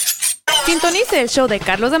Sintonice el show de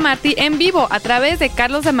Carlos Demarty en vivo a través de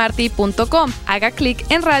carlosdemarty.com. Haga clic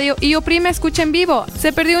en radio y oprime escucha en vivo.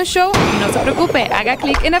 ¿Se perdió un show? No se preocupe, haga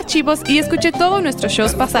clic en archivos y escuche todos nuestros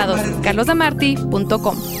shows pasados.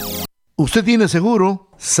 carlosdemarty.com. ¿Usted tiene seguro?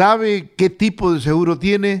 ¿Sabe qué tipo de seguro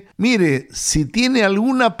tiene? Mire, si tiene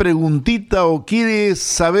alguna preguntita o quiere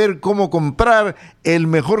saber cómo comprar el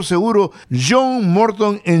mejor seguro, John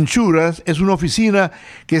Morton Insurance es una oficina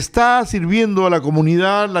que está sirviendo a la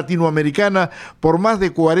comunidad latinoamericana por más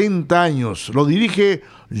de 40 años. Lo dirige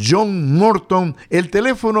John Morton. El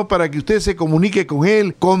teléfono para que usted se comunique con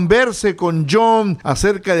él, converse con John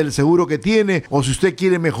acerca del seguro que tiene, o si usted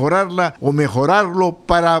quiere mejorarla o mejorarlo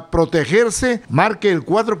para protegerse, marque el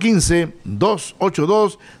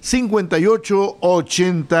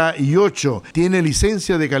 415-282-5888. Tiene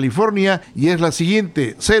licencia de California y es la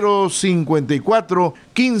siguiente: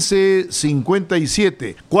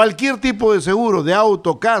 054-1557. Cualquier tipo de seguro de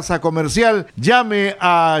auto, casa, comercial, llame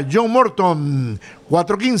a John Morton.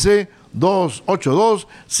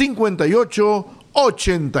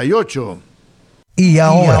 415-282-5888. Y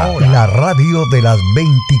ahora, la radio de las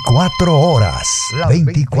 24 horas.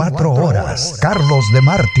 24 horas.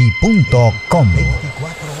 carlosdemarty.com.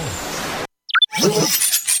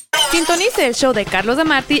 Sintonice el show de Carlos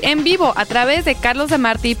Demarty en vivo a través de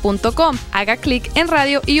carlosdemarty.com. Haga clic en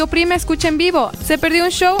radio y oprime escucha en vivo. ¿Se perdió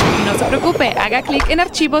un show? No se preocupe, haga clic en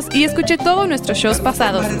archivos y escuche todos nuestros shows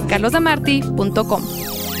pasados. carlosdemarty.com.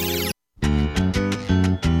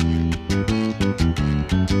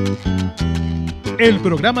 El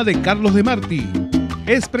programa de Carlos Demarty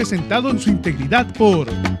es presentado en su integridad por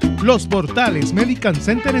Los Portales Medical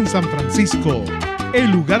Center en San Francisco,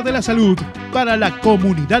 el lugar de la salud para la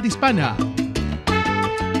comunidad hispana.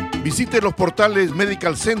 Visite Los Portales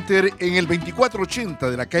Medical Center en el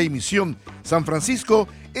 2480 de la calle Misión, San Francisco,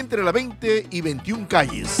 entre la 20 y 21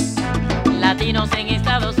 calles. Latinos en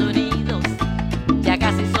Estados Unidos, ya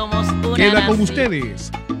casi somos una Queda con nación.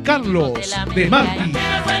 ustedes Carlos Demarty.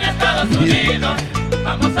 Latinos en Estados Unidos,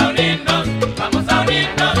 vamos a unirnos, vamos a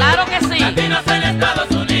unirnos. Claro que sí. Latinos en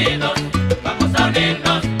Estados Unidos, vamos a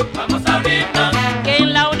unirnos, vamos a unirnos. Que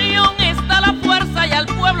en la unión está la fuerza y al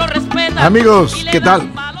pueblo respeta. Amigos, ¿qué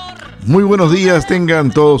tal? Muy buenos días tengan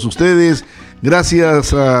todos ustedes.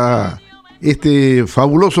 Gracias a este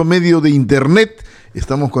fabuloso medio de internet,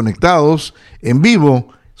 estamos conectados en vivo.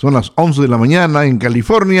 Son las 11 de la mañana en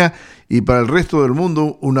California, y para el resto del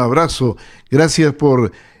mundo un abrazo. Gracias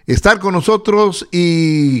por estar con nosotros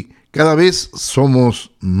y cada vez somos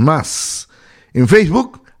más. En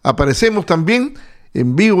Facebook aparecemos también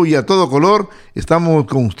en vivo y a todo color. Estamos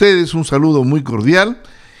con ustedes, un saludo muy cordial.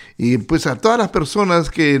 Y pues a todas las personas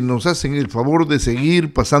que nos hacen el favor de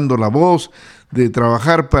seguir pasando la voz, de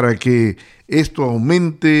trabajar para que esto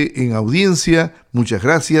aumente en audiencia, muchas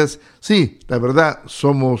gracias. Sí, la verdad,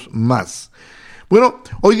 somos más. Bueno,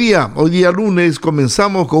 hoy día lunes,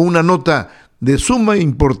 comenzamos con una nota de suma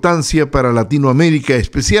importancia para Latinoamérica,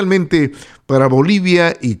 especialmente para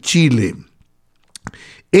Bolivia y Chile.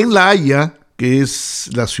 En La Haya, que es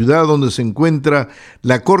la ciudad donde se encuentra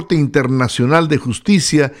la Corte Internacional de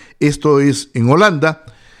Justicia, esto es en Holanda,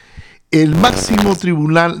 el máximo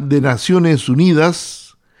tribunal de Naciones Unidas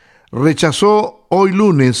rechazó hoy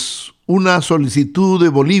lunes una solicitud de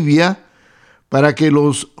Bolivia para que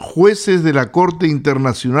los jueces de la Corte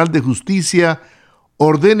Internacional de Justicia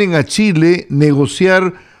ordenen a Chile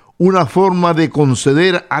negociar una forma de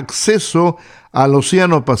conceder acceso al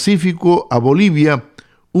Océano Pacífico a Bolivia,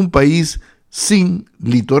 un país sin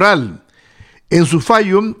litoral. En su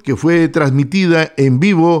fallo, que fue transmitida en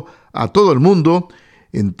vivo a todo el mundo,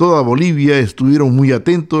 en toda Bolivia estuvieron muy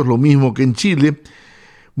atentos, lo mismo que en Chile.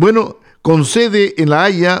 Bueno, con sede en La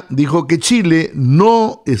Haya, dijo que Chile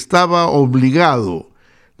no estaba obligado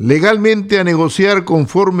legalmente a negociar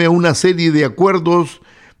conforme a una serie de acuerdos,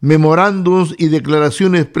 memorándums y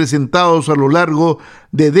declaraciones presentados a lo largo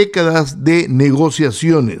de décadas de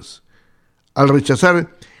negociaciones. Al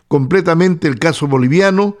rechazar completamente el caso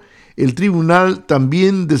boliviano, el tribunal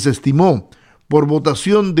también desestimó por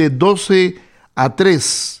votación de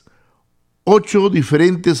 12-3 8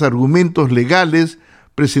 diferentes argumentos legales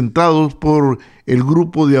presentados por el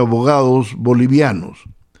grupo de abogados bolivianos.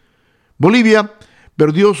 Bolivia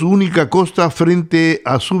perdió su única costa frente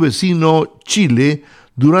a su vecino Chile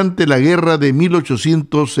durante la guerra de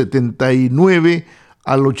 1879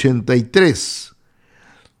 al 83.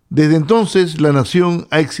 Desde entonces, la nación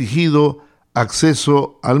ha exigido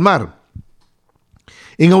acceso al mar.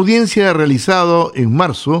 En audiencia realizada en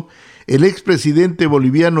marzo, el expresidente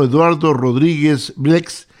boliviano Eduardo Rodríguez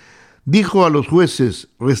Blex dijo a los jueces: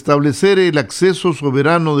 restablecer el acceso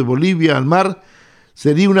soberano de Bolivia al mar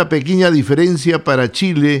sería una pequeña diferencia para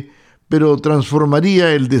Chile, pero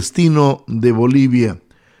transformaría el destino de Bolivia.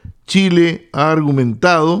 Chile ha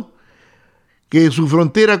argumentado que su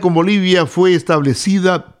frontera con Bolivia fue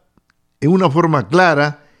establecida en una forma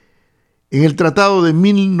clara en el Tratado de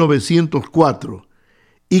 1904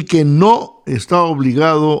 y que no está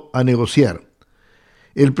obligado a negociar.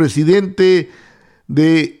 El presidente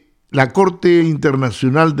de la Corte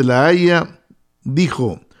Internacional de La Haya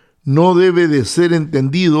dijo: no debe de ser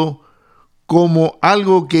entendido como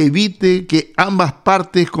algo que evite que ambas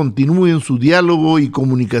partes continúen su diálogo y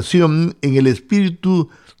comunicación en el espíritu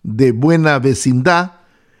de buena vecindad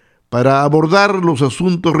para abordar los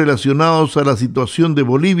asuntos relacionados a la situación de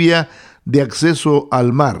Bolivia de acceso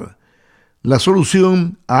al mar, la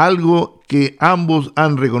solución a algo que ambos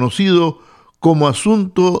han reconocido como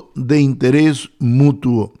asunto de interés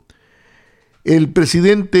mutuo. El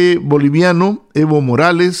presidente boliviano Evo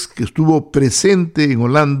Morales, que estuvo presente en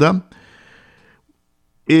Holanda,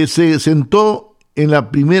 se sentó en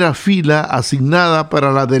la primera fila asignada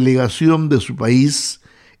para la delegación de su país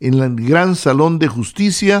en el Gran Salón de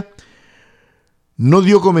Justicia. No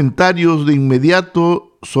dio comentarios de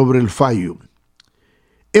inmediato sobre el fallo.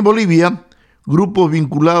 En Bolivia, grupos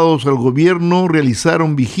vinculados al gobierno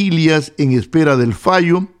realizaron vigilias en espera del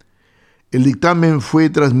fallo. El dictamen fue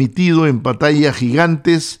transmitido en pantallas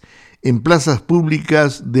gigantes en plazas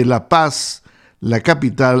públicas de La Paz, la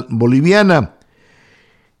capital boliviana.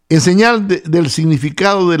 En señal del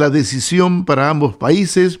significado de la decisión para ambos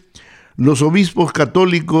países, los obispos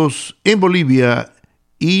católicos en Bolivia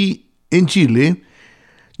y en Chile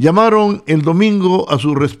llamaron el domingo a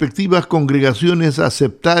sus respectivas congregaciones a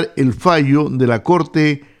aceptar el fallo de la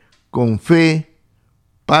Corte con fe,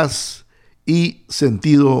 paz y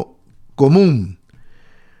sentido común.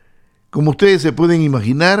 Como ustedes se pueden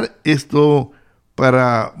imaginar, esto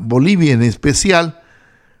para Bolivia en especial,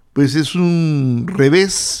 pues es un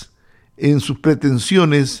revés en sus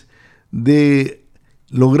pretensiones de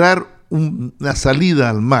lograr una salida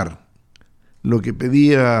al mar. Lo que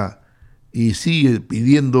pedía y sigue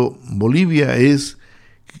pidiendo Bolivia es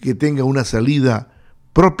que tenga una salida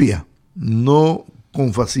propia, no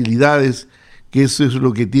con facilidades, que eso es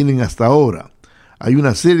lo que tienen hasta ahora. Hay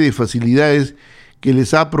una serie de facilidades que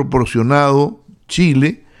les ha proporcionado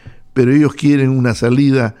Chile, pero ellos quieren una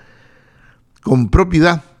salida con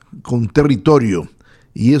propiedad, con territorio,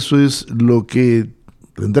 y eso es lo que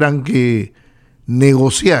tendrán que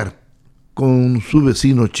negociar con su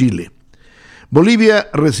vecino Chile. Bolivia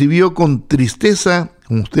recibió con tristeza,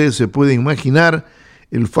 como ustedes se pueden imaginar,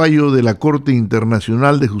 el fallo de la Corte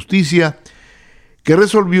Internacional de Justicia, que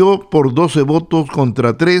resolvió por 12 votos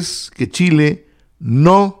contra 3 que Chile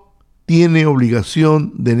no tiene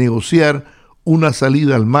obligación de negociar una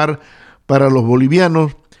salida al mar para los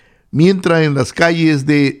bolivianos, mientras en las calles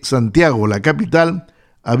de Santiago, la capital,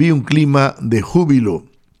 había un clima de júbilo.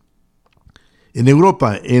 En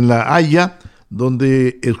Europa, en La Haya,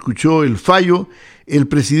 donde escuchó el fallo, el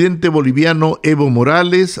presidente boliviano Evo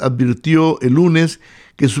Morales advirtió el lunes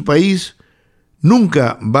que su país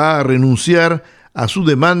nunca va a renunciar a su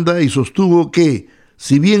demanda y sostuvo que,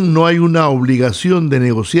 si bien no hay una obligación de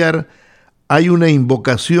negociar, hay una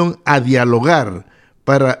invocación a dialogar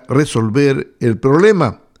para resolver el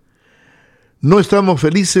problema. No estamos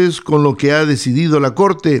felices con lo que ha decidido la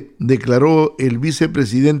Corte, declaró el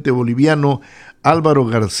vicepresidente boliviano Álvaro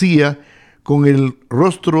García, con el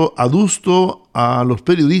rostro adusto a los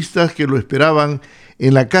periodistas que lo esperaban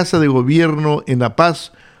en la Casa de Gobierno en La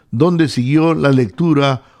Paz, donde siguió la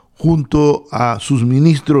lectura junto a sus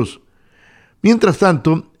ministros. Mientras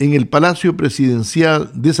tanto, en el Palacio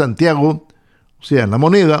Presidencial de Santiago, o sea, en La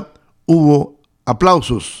Moneda, hubo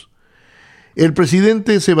aplausos. El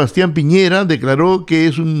presidente Sebastián Piñera declaró que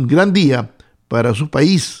es un gran día para su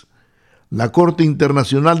país. La Corte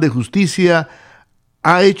Internacional de Justicia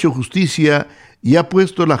ha hecho justicia y ha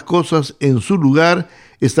puesto las cosas en su lugar,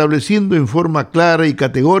 estableciendo en forma clara y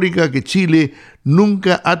categórica que Chile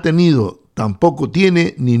nunca ha tenido, tampoco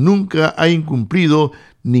tiene ni nunca ha incumplido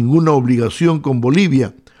ninguna obligación con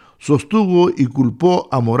Bolivia. Sostuvo y culpó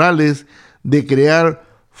a Morales de crear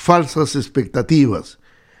falsas expectativas.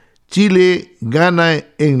 Chile gana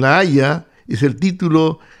en La Haya es el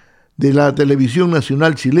título de la televisión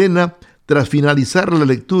nacional chilena tras finalizar la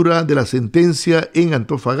lectura de la sentencia en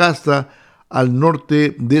Antofagasta, al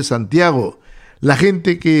norte de Santiago. La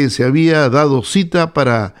gente que se había dado cita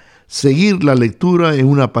para seguir la lectura en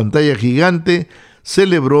una pantalla gigante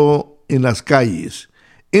celebró en las calles.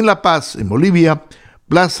 En La Paz, en Bolivia,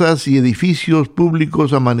 plazas y edificios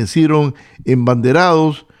públicos amanecieron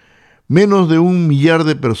embanderados, Menos de 1 millar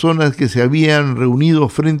de personas que se habían reunido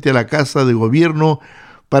frente a la Casa de Gobierno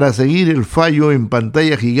para seguir el fallo en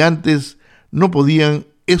pantallas gigantes no podían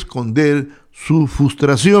esconder su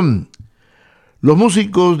frustración. Los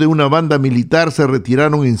músicos de una banda militar se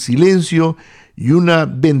retiraron en silencio y una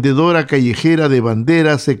vendedora callejera de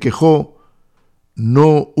banderas se quejó.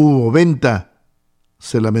 No hubo venta,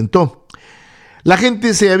 se lamentó. La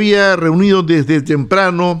gente se había reunido desde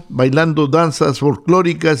temprano, bailando danzas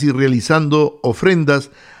folclóricas y realizando ofrendas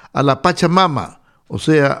a la Pachamama, o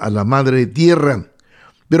sea, a la Madre Tierra.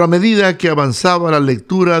 Pero a medida que avanzaba la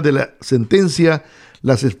lectura de la sentencia,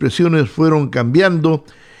 las expresiones fueron cambiando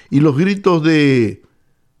y los gritos de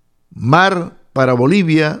mar para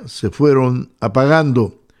Bolivia se fueron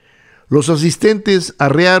apagando. Los asistentes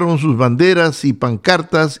arrearon sus banderas y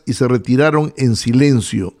pancartas y se retiraron en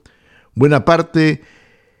silencio. Buena parte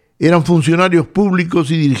eran funcionarios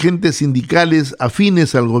públicos y dirigentes sindicales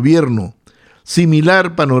afines al gobierno.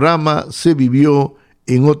 Similar panorama se vivió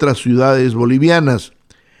en otras ciudades bolivianas.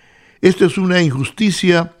 Esto es una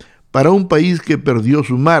injusticia para un país que perdió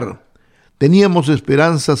su mar. Teníamos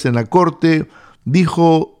esperanzas en la Corte,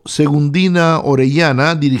 dijo Segundina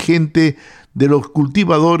Orellana, dirigente de los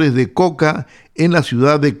cultivadores de coca en la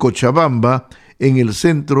ciudad de Cochabamba, en el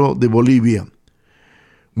centro de Bolivia.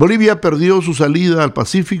 Bolivia perdió su salida al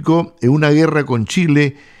Pacífico en una guerra con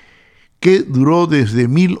Chile que duró desde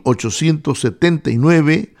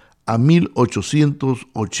 1879 a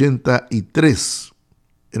 1883.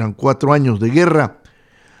 Eran 4 años de guerra.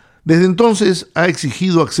 Desde entonces ha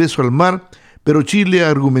exigido acceso al mar, pero Chile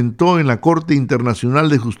argumentó en la Corte Internacional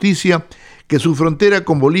de Justicia que su frontera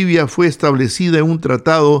con Bolivia fue establecida en un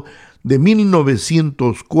tratado de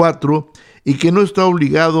 1904 y que no está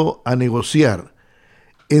obligado a negociar.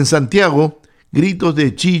 En Santiago, gritos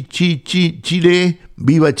de chi, chi, chi, Chile,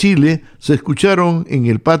 viva Chile, se escucharon en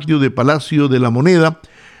el patio de Palacio de la Moneda,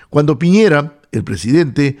 cuando Piñera, el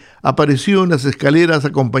presidente, apareció en las escaleras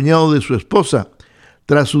acompañado de su esposa.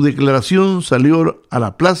 Tras su declaración salió a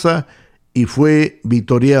la plaza y fue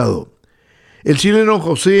vitoreado. El chileno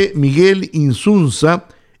José Miguel Insunza,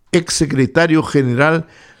 exsecretario general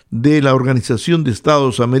de la Organización de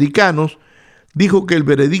Estados Americanos, dijo que el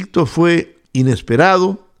veredicto fue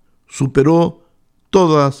inesperado, superó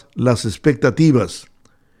todas las expectativas.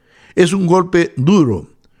 Es un golpe duro,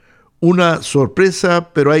 una sorpresa,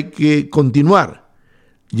 pero hay que continuar.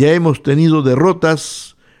 Ya hemos tenido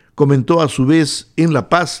derrotas, comentó a su vez en La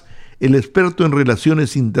Paz el experto en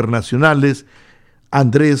relaciones internacionales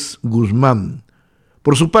Andrés Guzmán.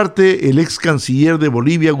 Por su parte, el ex canciller de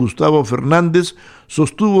Bolivia, Gustavo Fernández,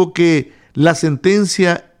 sostuvo que la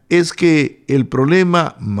sentencia es que el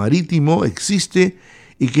problema marítimo existe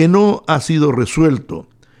y que no ha sido resuelto.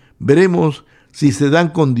 Veremos si se dan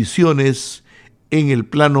condiciones en el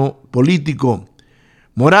plano político.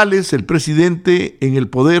 Morales, el presidente en el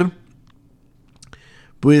poder,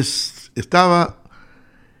 pues estaba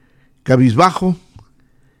cabizbajo.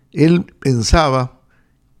 Él pensaba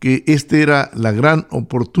que esta era la gran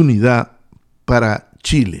oportunidad para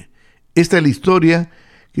Chile. Esta es la historia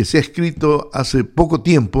que se ha escrito hace poco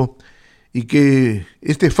tiempo y que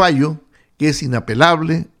este fallo, que es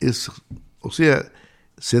inapelable,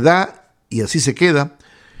 se da y así se queda,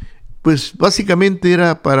 pues básicamente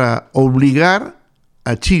era para obligar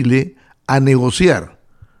a Chile a negociar.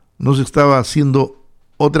 No se estaba haciendo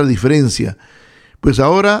otra diferencia. Pues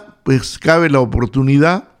ahora pues cabe la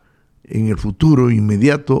oportunidad en el futuro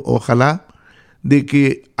inmediato, ojalá, de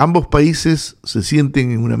que ambos países se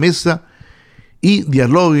sienten en una mesa y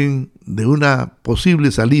dialoguen de una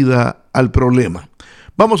posible salida al problema.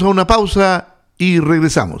 Vamos a una pausa y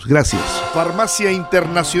regresamos. Gracias. Farmacia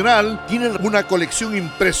Internacional tiene una colección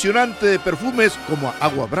impresionante de perfumes como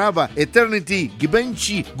Agua Brava, Eternity,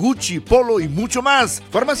 Givenchy, Gucci, Polo y mucho más.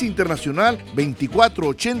 Farmacia Internacional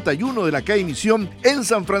 2481 de la calle Misión en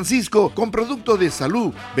San Francisco, con productos de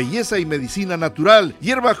salud, belleza y medicina natural,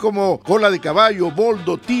 hierbas como cola de caballo,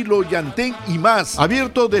 boldo, tilo, llantén y más.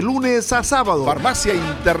 Abierto de lunes a sábado. Farmacia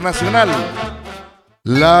Internacional.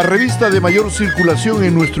 La revista de mayor circulación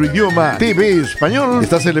en nuestro idioma, TV Español,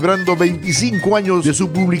 está celebrando 25 años de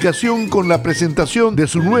su publicación con la presentación de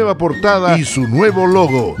su nueva portada y su nuevo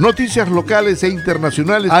logo. Noticias locales e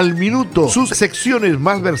internacionales al minuto, sus secciones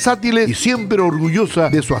más versátiles y siempre orgullosa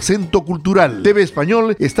de su acento cultural. TV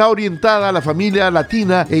Español está orientada a la familia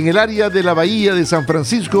latina en el área de la Bahía de San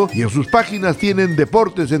Francisco y en sus páginas tienen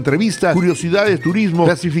deportes, entrevistas, curiosidades, turismo,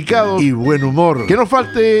 clasificados y buen humor. Que no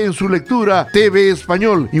falte en su lectura TV Español.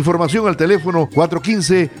 Información al teléfono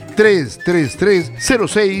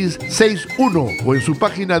 415-333-0661 o en su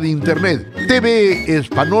página de internet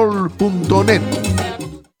tvespanol.net.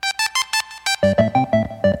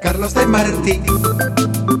 Carlos Demarty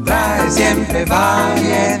trae siempre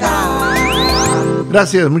variedad.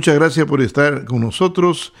 Gracias, muchas gracias por estar con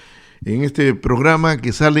nosotros en este programa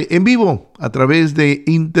que sale en vivo a través de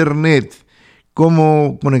internet.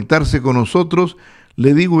 ¿Cómo conectarse con nosotros?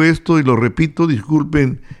 Le digo esto y lo repito,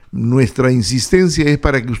 disculpen nuestra insistencia, es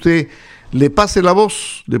para que usted le pase la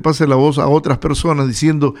voz a otras personas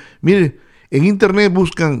diciendo, mire, en internet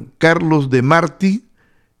buscan Carlos Demarty,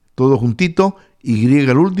 todo juntito, y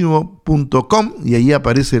al último .com, y ahí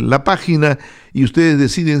aparece la página y ustedes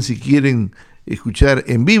deciden si quieren escuchar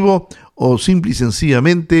en vivo o simple y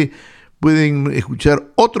sencillamente pueden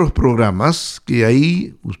escuchar otros programas que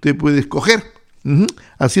ahí usted puede escoger.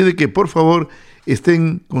 Así de que por favor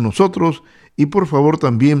estén con nosotros y por favor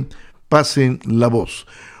también pasen la voz.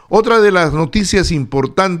 Otra de las noticias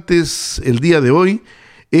importantes el día de hoy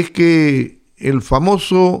es que el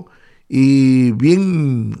famoso y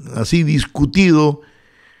bien así discutido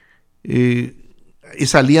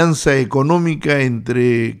esa alianza económica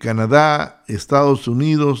entre Canadá, Estados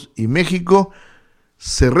Unidos y México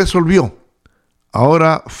se resolvió.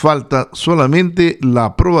 Ahora falta solamente la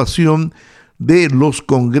aprobación de los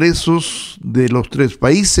congresos de los tres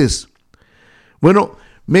países. Bueno,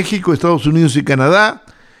 México, Estados Unidos y Canadá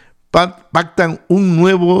pactan un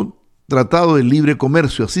nuevo tratado de libre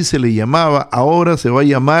comercio, así se le llamaba, ahora se va a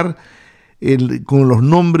llamar con los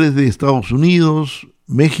nombres de Estados Unidos,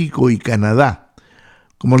 México y Canadá.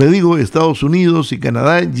 Como le digo, Estados Unidos y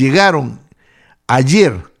Canadá llegaron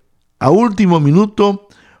ayer a último minuto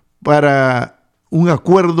para un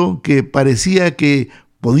acuerdo que parecía que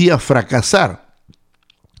podía fracasar.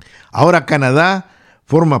 Ahora Canadá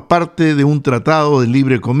forma parte de un tratado de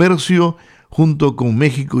libre comercio junto con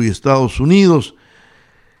México y Estados Unidos.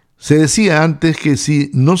 Se decía antes que si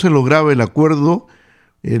no se lograba el acuerdo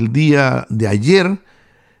el día de ayer,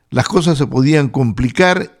 las cosas se podían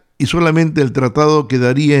complicar y solamente el tratado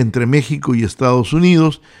quedaría entre México y Estados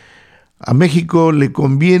Unidos. A México le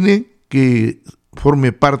conviene que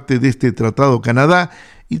forme parte de este tratado Canadá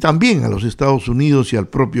y también a los Estados Unidos y al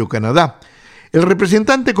propio Canadá. El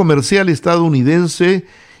representante comercial estadounidense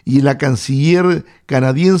y la canciller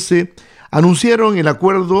canadiense anunciaron el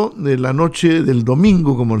acuerdo de la noche del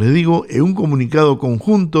domingo, como les digo, en un comunicado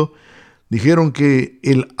conjunto. Dijeron que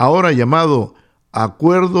el ahora llamado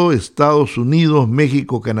Acuerdo Estados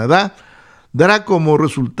Unidos-México-Canadá dará como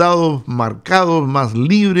resultados marcados más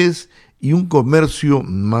libres y un comercio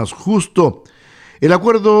más justo. El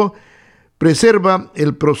acuerdo preserva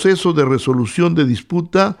el proceso de resolución de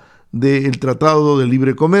disputa del Tratado de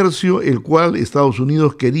Libre Comercio, el cual Estados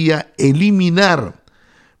Unidos quería eliminar.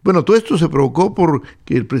 Bueno, todo esto se provocó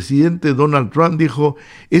porque el presidente Donald Trump dijo,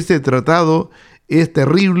 este tratado es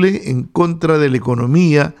terrible en contra de la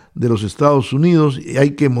economía de los Estados Unidos y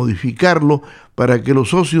hay que modificarlo para que los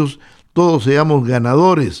socios todos seamos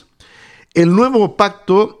ganadores. El nuevo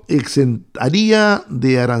pacto exentaría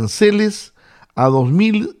de aranceles a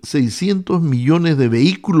 2.600 millones de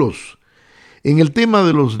vehículos. En el tema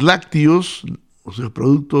de los lácteos, o sea,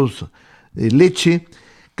 productos de leche,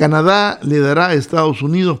 Canadá le dará a Estados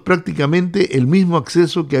Unidos prácticamente el mismo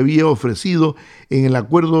acceso que había ofrecido en el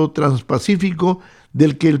acuerdo transpacífico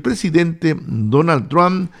del que el presidente Donald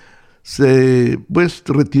Trump se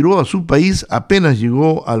retiró a su país apenas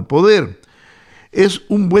llegó al poder. Es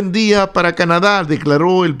un buen día para Canadá,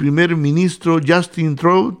 declaró el primer ministro Justin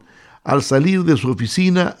Trudeau al salir de su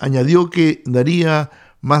oficina. Añadió que daría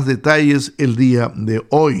más detalles el día de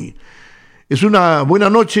hoy. Es una buena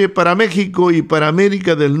noche para México y para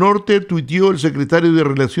América del Norte, tuiteó el secretario de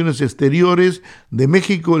Relaciones Exteriores de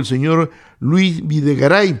México, el señor Luis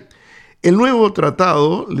Videgaray. El nuevo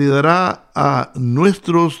tratado le dará a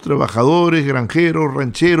nuestros trabajadores, granjeros,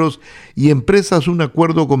 rancheros y empresas un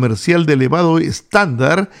acuerdo comercial de elevado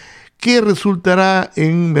estándar que resultará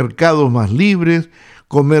en mercados más libres,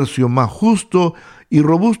 comercio más justo y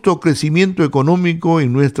robusto crecimiento económico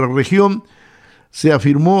en nuestra región. Se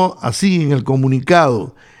afirmó así en el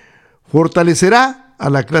comunicado. Fortalecerá a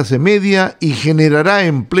la clase media y generará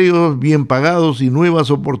empleos bien pagados y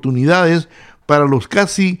nuevas oportunidades para los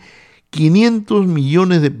casi 500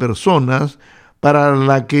 millones de personas para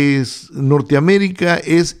la que Norteamérica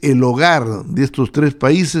es el hogar de estos tres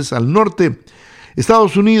países al norte.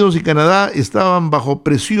 Estados Unidos y Canadá estaban bajo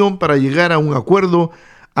presión para llegar a un acuerdo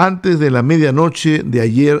antes de la medianoche de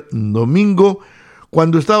ayer domingo,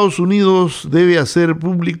 cuando Estados Unidos debe hacer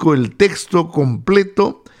público el texto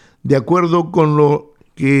completo de acuerdo con lo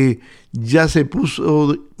que ya se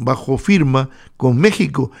puso bajo firma con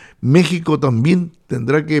México. México también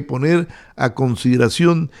tendrá que poner a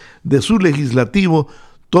consideración de su legislativo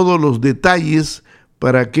todos los detalles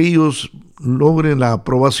para que ellos logren la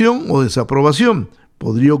aprobación o desaprobación.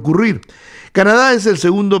 Podría ocurrir. Canadá es el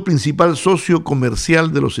segundo principal socio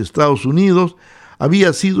comercial de los Estados Unidos.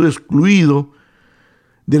 Había sido excluido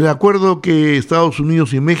del acuerdo que Estados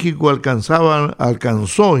Unidos y México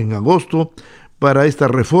alcanzó en agosto para esta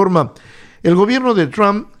reforma. El gobierno de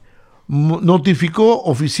Trump notificó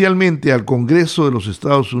oficialmente al Congreso de los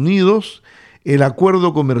Estados Unidos el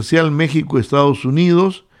acuerdo comercial México-Estados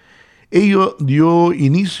Unidos. Ello dio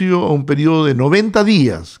inicio a un periodo de 90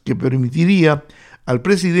 días que permitiría al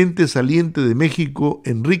presidente saliente de México,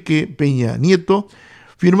 Enrique Peña Nieto,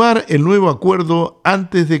 firmar el nuevo acuerdo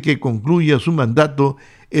antes de que concluya su mandato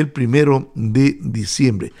el 1 de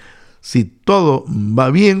diciembre. Si todo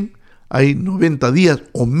va bien, hay 90 días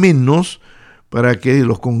o menos para que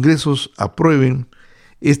los congresos aprueben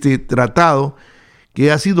este tratado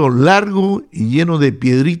que ha sido largo y lleno de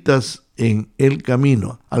piedritas en el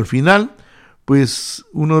camino. Al final, pues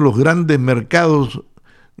uno de los grandes mercados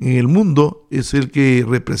en el mundo es el que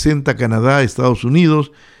representa Canadá, Estados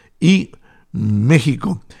Unidos y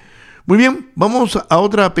México. Muy bien, vamos a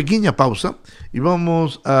otra pequeña pausa y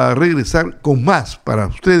vamos a regresar con más para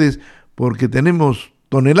ustedes porque tenemos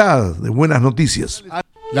toneladas de buenas noticias.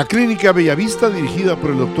 La Clínica Bellavista, dirigida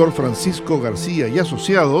por el doctor Francisco García y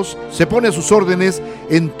asociados, se pone a sus órdenes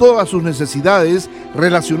en todas sus necesidades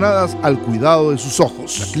relacionadas al cuidado de sus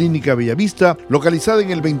ojos. La Clínica Bellavista, localizada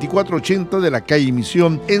en el 2480 de la calle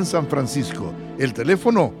Misión en San Francisco. El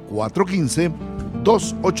teléfono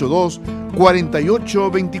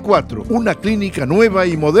 415-282-4824. Una clínica nueva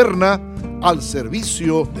y moderna al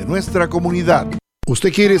servicio de nuestra comunidad.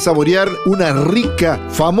 ¿Usted quiere saborear una rica,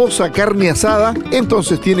 famosa carne asada?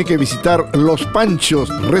 Entonces tiene que visitar Los Panchos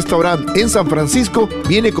Restaurant en San Francisco.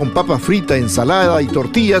 Viene con papa frita, ensalada y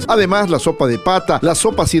tortillas. Además, la sopa de pata, la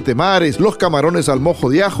sopa siete mares, los camarones al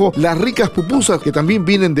mojo de ajo, las ricas pupusas que también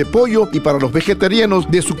vienen de pollo y para los vegetarianos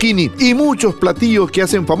de zucchini. Y muchos platillos que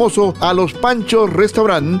hacen famoso a Los Panchos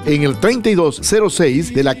Restaurant en el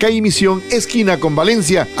 3206 de la calle Misión, esquina con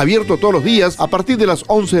Valencia. Abierto todos los días a partir de las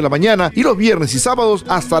 11 de la mañana y los viernes y sábados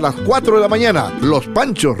hasta las 4 de la mañana. Los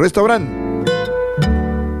Panchos Restaurant.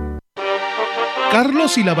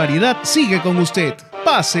 Carlos y la variedad sigue con usted.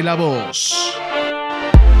 Pase la voz.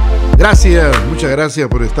 Gracias, muchas gracias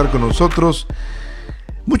por estar con nosotros.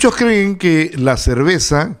 Muchos creen que la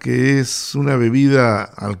cerveza, que es una bebida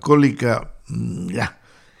alcohólica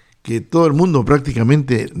que todo el mundo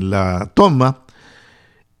prácticamente la toma,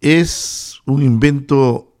 es un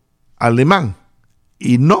invento alemán.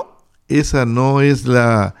 Y no, esa no es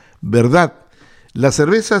la verdad. La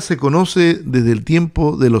cerveza se conoce desde el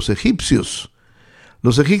tiempo de los egipcios.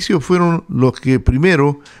 Los egipcios fueron los que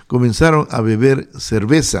primero comenzaron a beber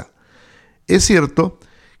cerveza. Es cierto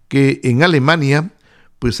que en Alemania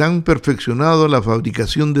pues han perfeccionado la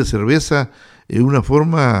fabricación de cerveza en una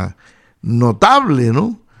forma notable,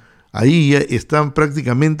 ¿no? Ahí ya están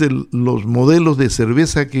prácticamente los modelos de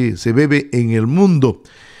cerveza que se bebe en el mundo.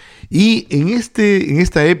 Y en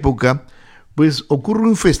esta época, pues ocurre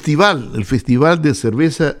un festival, el Festival de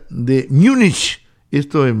Cerveza de Múnich,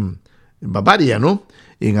 esto en Bavaria, ¿no?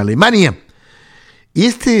 En Alemania. Y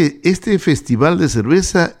este festival de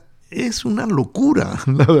cerveza es una locura,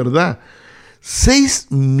 la verdad. 6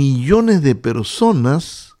 millones de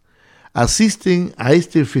personas asisten a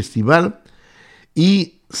este festival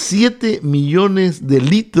y 7 millones de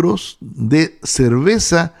litros de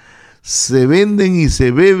cerveza se venden y se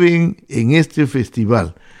beben en este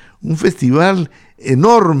festival. Un festival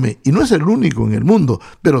enorme, y no es el único en el mundo,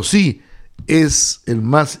 pero sí es el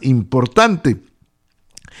más importante.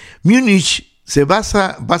 Múnich se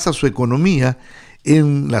basa su economía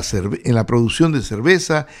en la producción de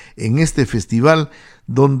cerveza, en este festival,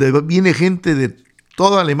 donde viene gente de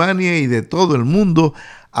toda Alemania y de todo el mundo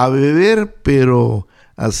a beber, pero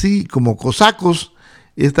así como cosacos,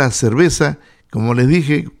 esta cerveza. Como les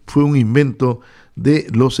dije, fue un invento de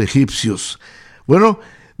los egipcios. Bueno,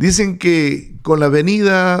 dicen que con la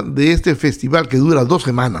venida de este festival, que dura 2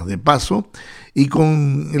 semanas de paso, y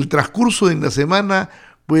con el transcurso de la semana,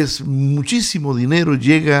 pues muchísimo dinero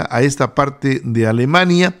llega a esta parte de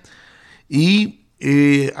Alemania y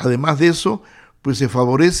además de eso, pues se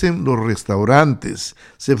favorecen los restaurantes,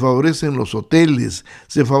 se favorecen los hoteles,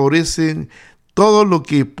 se favorecen todo lo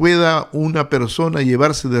que pueda una persona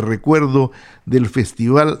llevarse de recuerdo del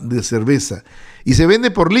festival de cerveza. Y se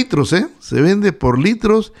vende por litros, se vende por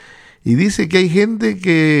litros, y dice que hay gente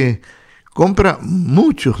que compra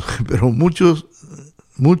muchos, pero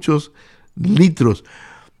muchos litros.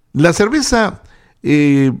 La cerveza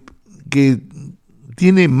que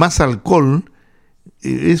tiene más alcohol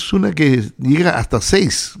es una que llega hasta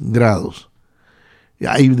 6 grados.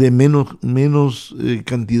 hay de menos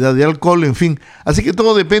cantidad de alcohol, en fin. Así que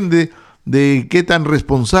todo depende de qué tan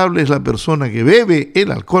responsable es la persona que bebe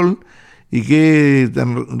el alcohol y qué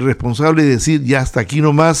tan responsable es decir, ya hasta aquí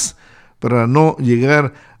nomás, para no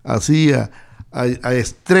llegar así a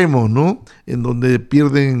extremos, ¿no? En donde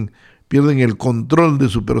pierden el control de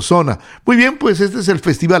su persona. Muy bien, pues este es el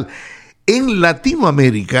festival. En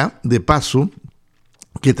Latinoamérica, de paso,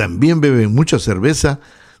 que también beben mucha cerveza,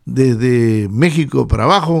 desde México para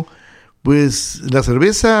abajo, pues la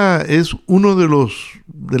cerveza es uno de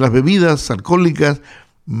las bebidas alcohólicas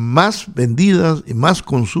más vendidas y más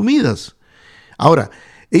consumidas. Ahora,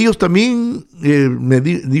 ellos también,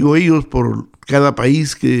 digo ellos por cada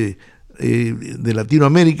país que de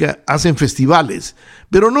Latinoamérica, hacen festivales,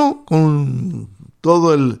 pero no con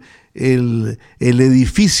todo el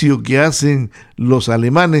edificio que hacen los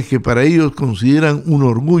alemanes, que para ellos consideran un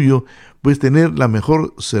orgullo pues tener la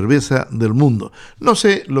mejor cerveza del mundo. No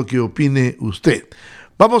sé lo que opine usted.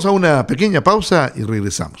 Vamos a una pequeña pausa y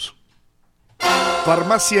regresamos.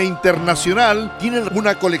 Farmacia Internacional tiene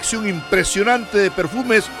una colección impresionante de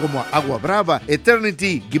perfumes como Agua Brava,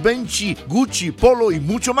 Eternity, Givenchy, Gucci, Polo y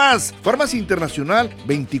mucho más. Farmacia Internacional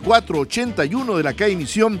 2481 de la calle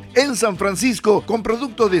Misión en San Francisco, con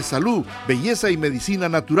productos de salud, belleza y medicina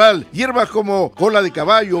natural, hierbas como cola de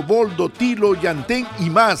caballo, boldo, tilo, llantén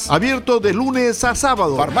y más. Abierto de lunes a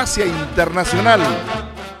sábado. Farmacia Internacional.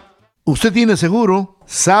 ¿Usted tiene seguro?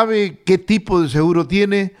 ¿Sabe qué tipo de seguro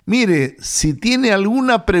tiene? Mire, si tiene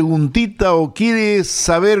alguna preguntita o quiere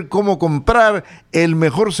saber cómo comprar el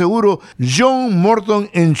mejor seguro, John Morton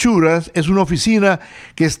Insurance es una oficina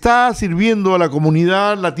que está sirviendo a la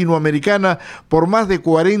comunidad latinoamericana por más de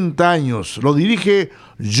 40 años. Lo dirige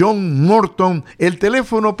John Morton. El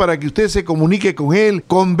teléfono para que usted se comunique con él,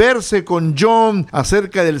 converse con John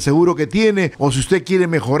acerca del seguro que tiene, o si usted quiere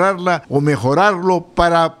mejorarla o mejorarlo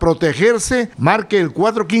para protegerse, marque el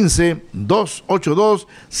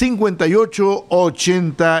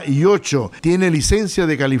 415-282-5888. Tiene licencia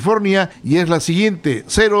de California y es la siguiente: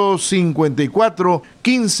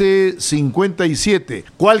 054-1557.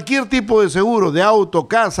 Cualquier tipo de seguro de auto,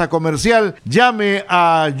 casa, comercial, llame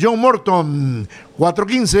a John Morton.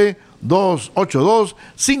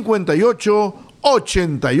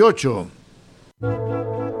 415-282-5888.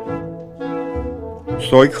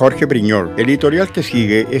 Soy Jorge Briñol. El editorial que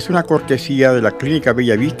sigue es una cortesía de la Clínica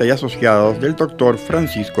Bellavista y Asociados del Dr.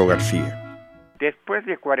 Francisco García. Después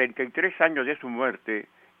de 43 años de su muerte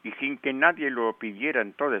y sin que nadie lo pidiera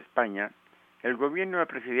en toda España, el gobierno del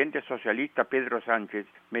presidente socialista Pedro Sánchez,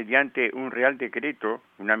 mediante un real decreto,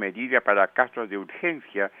 una medida para casos de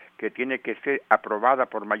urgencia que tiene que ser aprobada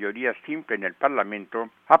por mayoría simple en el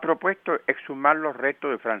Parlamento, ha propuesto exhumar los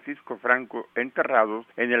restos de Francisco Franco enterrados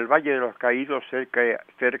en el Valle de los Caídos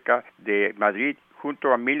cerca de Madrid,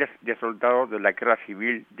 junto a miles de soldados de la Guerra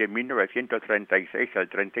Civil de 1936 al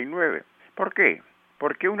 39. ¿Por qué?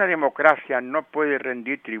 Porque una democracia no puede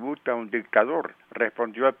rendir tributo a un dictador,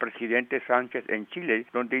 respondió el presidente Sánchez en Chile,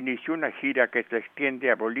 donde inició una gira que se extiende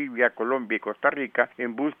a Bolivia, Colombia y Costa Rica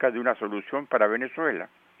en busca de una solución para Venezuela.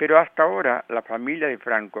 Pero hasta ahora, la familia de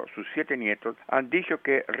Franco, sus 7 nietos, han dicho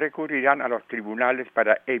que recurrirán a los tribunales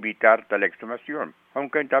para evitar tal exhumación,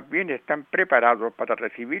 aunque también están preparados para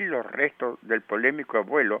recibir los restos del polémico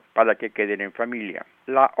abuelo para que queden en familia.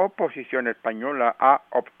 La oposición española ha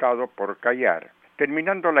optado por callar.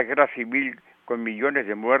 Terminando la guerra civil con millones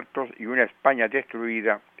de muertos y una España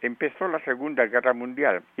destruida, empezó la Segunda Guerra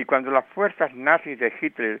Mundial, y cuando las fuerzas nazis de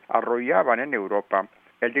Hitler arrollaban en Europa,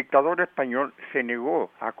 el dictador español se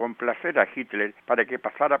negó a complacer a Hitler para que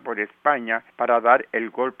pasara por España para dar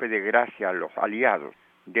el golpe de gracia a los aliados,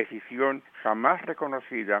 decisión jamás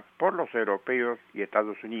reconocida por los europeos y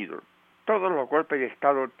Estados Unidos. Todos los golpes de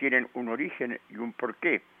Estado tienen un origen y un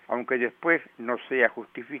porqué, aunque después no sea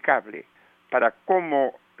justificable. Para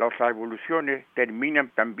cómo las revoluciones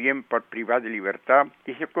terminan también por privar de libertad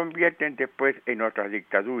y se convierten después en otras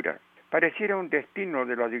dictaduras. Pareciera un destino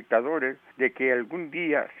de los dictadores de que algún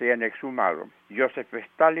día sean exhumados. Joseph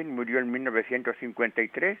Stalin murió en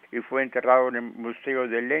 1953 y fue enterrado en el Museo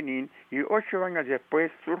de Lenin, y 8 años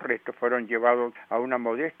después sus restos fueron llevados a una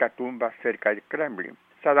modesta tumba cerca del Kremlin.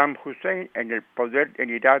 Saddam Hussein, en el poder en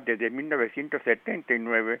Irak desde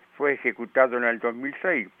 1979, fue ejecutado en el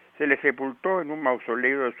 2006. Se le sepultó en un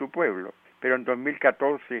mausoleo de su pueblo, pero en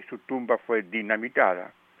 2014 su tumba fue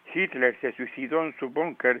dinamitada. Hitler se suicidó en su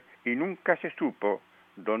búnker y nunca se supo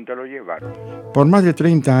 ¿Dónde lo llevaron? Por más de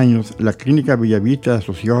 30 años, la Clínica Bellavista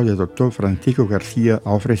Asociados del Dr. Francisco García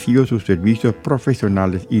ha ofrecido sus servicios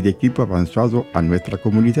profesionales y de equipo avanzado a nuestra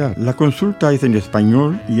comunidad. La consulta es en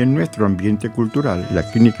español y en nuestro ambiente cultural.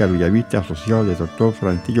 La Clínica Bellavista Asociados del Dr.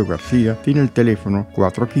 Francisco García tiene el teléfono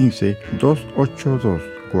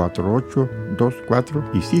 415-282-4824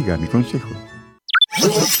 y siga mi consejo.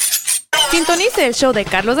 Sintonice el show de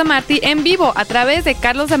Carlos Demarty en vivo a través de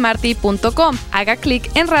carlosdemarty.com. Haga clic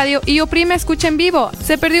en radio y oprime escucha en vivo.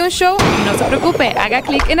 ¿Se perdió un show? No se preocupe, haga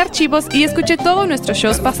clic en archivos y escuche todos nuestros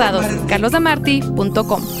shows pasados.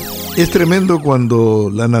 carlosdemarty.com. Es tremendo cuando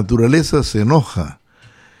la naturaleza se enoja,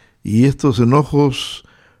 y estos enojos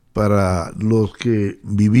para los que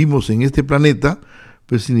vivimos en este planeta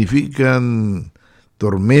pues significan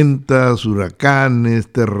tormentas, huracanes,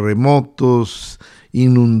 terremotos,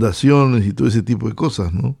 inundaciones y todo ese tipo de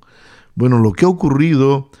cosas, ¿no? Bueno, lo que ha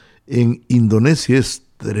ocurrido en Indonesia es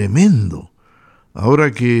tremendo.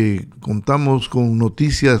 Ahora que contamos con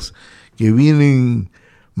noticias que vienen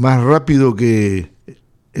más rápido que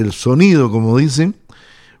el sonido, como dicen,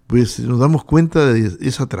 pues nos damos cuenta de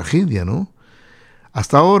esa tragedia, ¿no?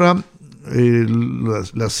 Hasta ahora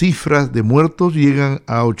las cifras de muertos llegan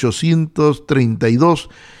a 832,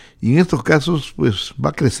 y en estos casos pues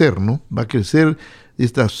va a crecer, ¿no? Va a crecer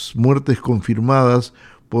estas muertes confirmadas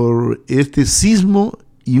por este sismo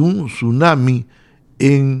y un tsunami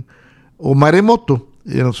o maremoto.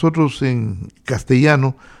 Nosotros en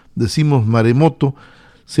castellano decimos maremoto.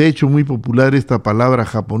 Se ha hecho muy popular esta palabra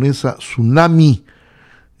japonesa, tsunami.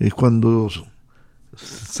 Es cuando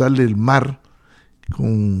sale el mar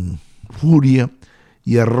con furia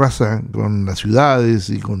y arrasa con las ciudades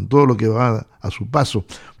y con todo lo que va a su paso.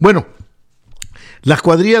 Bueno, las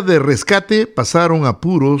cuadrillas de rescate pasaron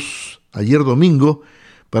apuros ayer domingo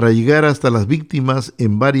para llegar hasta las víctimas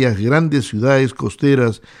en varias grandes ciudades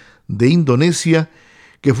costeras de Indonesia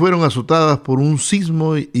que fueron azotadas por un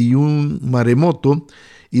sismo y un maremoto,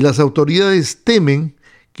 y las autoridades temen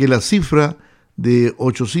que la cifra de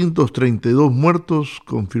 832 muertos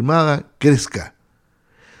confirmada crezca.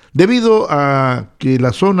 Debido a que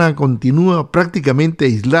la zona continúa prácticamente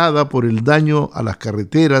aislada por el daño a las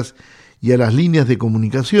carreteras y a las líneas de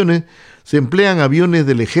comunicaciones, se emplean aviones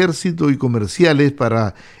del ejército y comerciales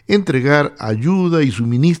para entregar ayuda y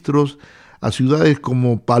suministros a ciudades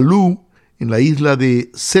como Palu, en la isla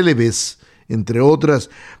de Celebes, entre otras,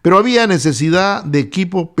 pero había necesidad de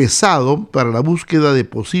equipo pesado para la búsqueda de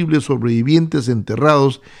posibles sobrevivientes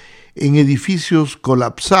enterrados en edificios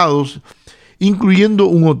colapsados, incluyendo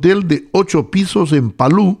un hotel de 8 pisos en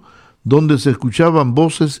Palu, donde se escuchaban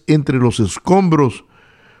voces entre los escombros.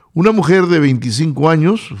 Una mujer de 25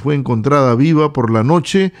 años fue encontrada viva por la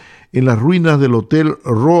noche en las ruinas del hotel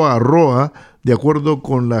Roa Roa, de acuerdo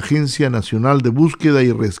con la Agencia Nacional de Búsqueda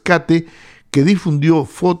y Rescate, que difundió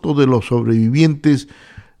fotos de los sobrevivientes,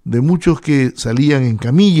 de muchos que salían en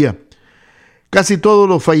camilla. Casi todos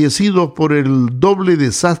los fallecidos por el doble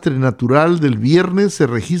desastre natural del viernes. Se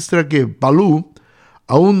registra que Palu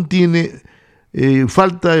aún tiene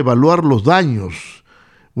falta evaluar los daños.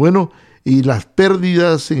 Bueno, y las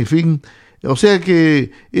pérdidas, en fin, o sea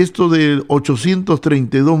que esto de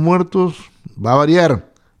 832 muertos va a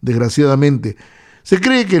variar, desgraciadamente. Se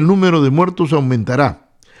cree que el número de muertos aumentará.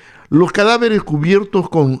 Los cadáveres cubiertos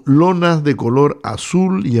con lonas de color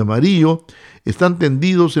azul y amarillo están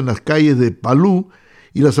tendidos en las calles de Palu,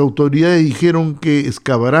 y las autoridades dijeron que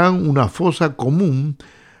excavarán una fosa común,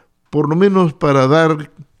 por lo menos para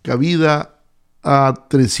dar cabida a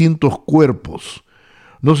 300 cuerpos.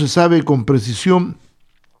 No se sabe con precisión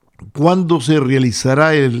cuándo se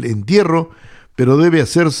realizará el entierro, pero debe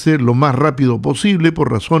hacerse lo más rápido posible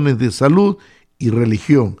por razones de salud y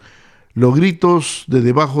religión. Los gritos de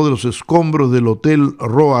debajo de los escombros del hotel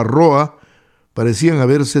Roa Roa parecían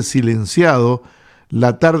haberse silenciado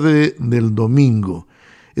la tarde del domingo.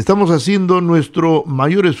 Estamos haciendo nuestro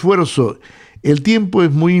mayor esfuerzo. El tiempo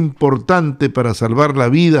es muy importante para salvar la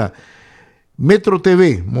vida. Metro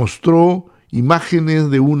TV mostró imágenes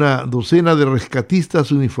de una docena de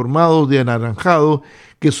rescatistas uniformados de anaranjado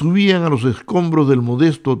que subían a los escombros del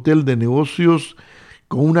modesto hotel de negocios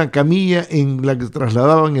con una camilla en la que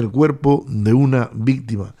trasladaban el cuerpo de una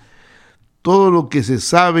víctima. Todo lo que se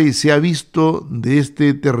sabe y se ha visto de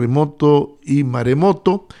este terremoto y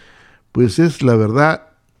maremoto, pues es la verdad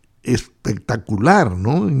espectacular,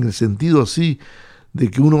 ¿no? En el sentido así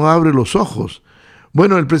de que uno abre los ojos.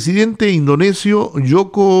 Bueno, el presidente indonesio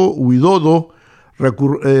Joko Widodo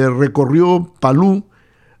recorrió Palu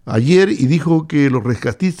ayer y dijo que los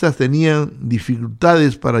rescatistas tenían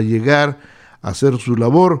dificultades para llegar a hacer su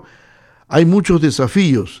labor. Hay muchos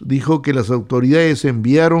desafíos. Dijo que las autoridades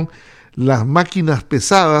enviaron las máquinas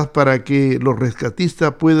pesadas para que los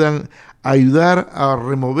rescatistas puedan ayudar a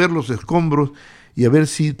remover los escombros y a ver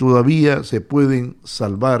si todavía se pueden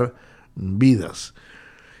salvar vidas.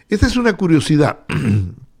 Esta es una curiosidad.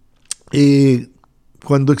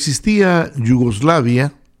 Cuando existía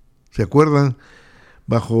Yugoslavia, ¿se acuerdan?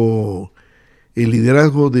 Bajo el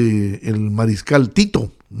liderazgo del mariscal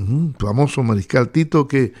Tito, famoso mariscal Tito,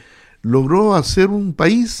 que logró hacer un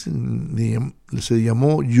país, se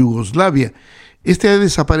llamó Yugoslavia. Este ha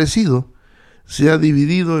desaparecido, se ha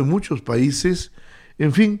dividido en muchos países,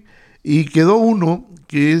 en fin, y quedó uno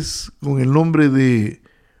que es con el nombre de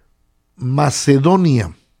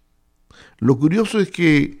Macedonia. Lo curioso es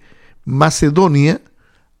que Macedonia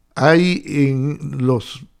hay en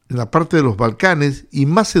la parte de los Balcanes y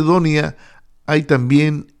Macedonia hay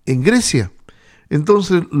también en Grecia.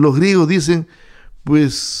 Entonces los griegos dicen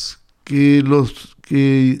pues que los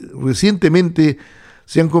que recientemente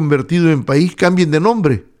se han convertido en país cambien de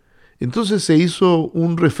nombre. Entonces se hizo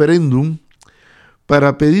un referéndum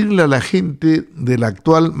para pedirle a la gente de la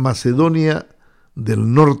actual Macedonia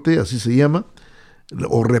del Norte, así se llama,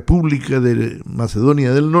 o República de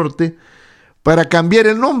Macedonia del Norte, para cambiar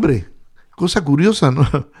el nombre. Cosa curiosa, ¿no?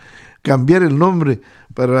 Cambiar el nombre.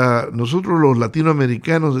 Para nosotros los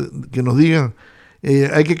latinoamericanos, que nos digan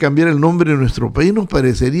hay que cambiar el nombre de nuestro país, nos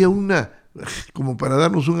parecería como para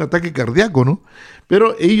darnos un ataque cardíaco, ¿no?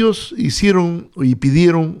 Pero ellos hicieron y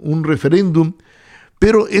pidieron un referéndum,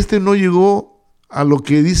 pero no llegó a lo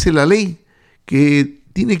que dice la ley, que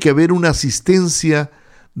tiene que haber una asistencia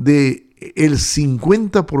de el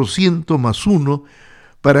 50% más 1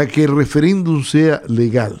 para que el referéndum sea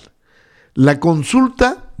legal. La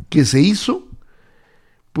consulta que se hizo,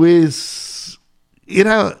 pues,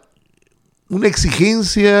 era una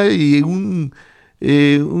exigencia y una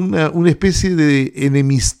especie de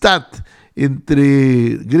enemistad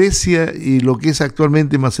entre Grecia y lo que es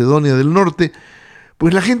actualmente Macedonia del Norte.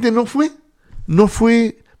 Pues la gente no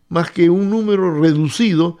fue más que un número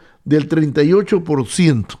reducido del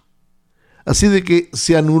 38%. Así de que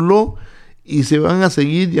se anuló y se van a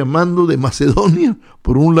seguir llamando de Macedonia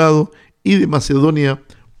por un lado y de Macedonia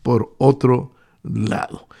por otro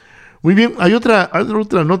lado. Muy bien, hay otra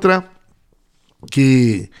nota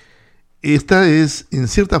que esta es en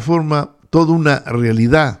cierta forma toda una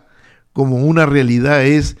realidad, como una realidad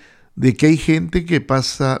es de que hay gente que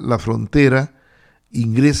pasa la frontera,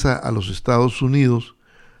 ingresa a los Estados Unidos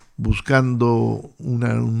buscando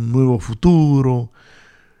un nuevo futuro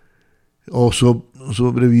o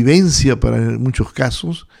sobrevivencia para muchos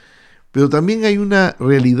casos, pero también hay una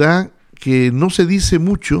realidad que no se dice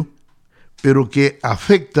mucho, pero que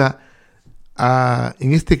afecta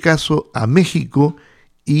en este caso a México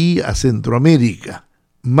y a Centroamérica,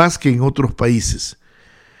 más que en otros países.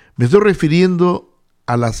 Me estoy refiriendo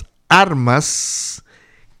a las armas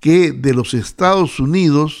que de los Estados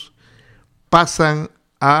Unidos pasan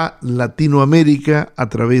a Latinoamérica a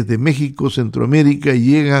través de México, Centroamérica y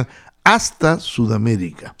llegan hasta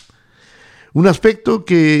Sudamérica. Un aspecto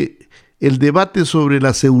que el debate sobre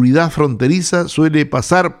la seguridad fronteriza suele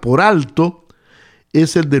pasar por alto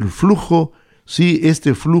es el del flujo,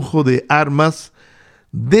 este flujo de armas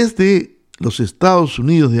desde los Estados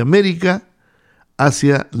Unidos de América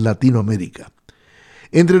hacia Latinoamérica.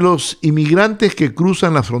 Entre los inmigrantes que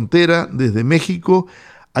cruzan la frontera desde México,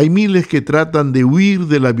 hay miles que tratan de huir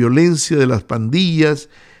de la violencia de las pandillas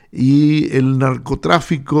y el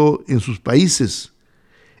narcotráfico en sus países.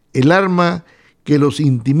 El arma que los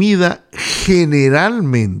intimida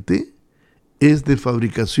generalmente es de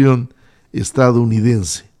fabricación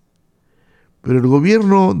estadounidense. Pero el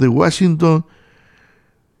gobierno de Washington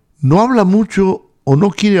no habla mucho o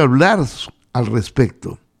no quiere hablar al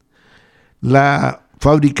respecto. La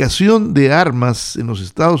fabricación de armas en los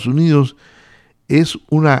Estados Unidos es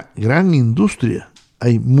una gran industria,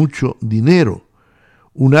 hay mucho dinero.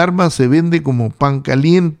 Un arma se vende como pan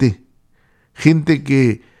caliente. Gente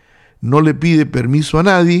que no le pide permiso a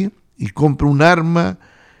nadie y compra un arma,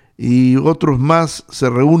 y otros más se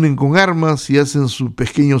reúnen con armas y hacen sus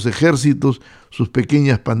pequeños ejércitos, sus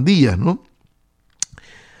pequeñas pandillas, ¿no?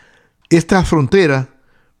 Esta frontera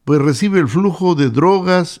pues recibe el flujo de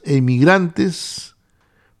drogas e inmigrantes,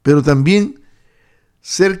 pero también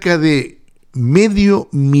cerca de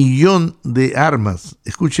 500,000 de armas,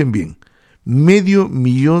 escuchen bien,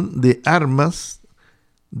 500,000 de armas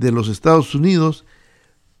de los Estados Unidos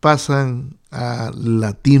pasan a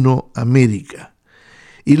Latinoamérica.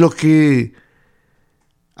 Y los que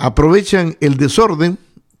aprovechan el desorden,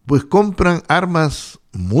 pues compran armas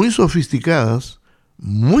muy sofisticadas,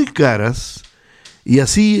 muy caras, y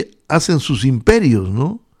así hacen sus imperios,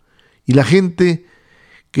 ¿no? Y la gente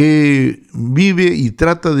que vive y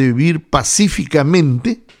trata de vivir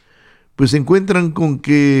pacíficamente, pues se encuentran con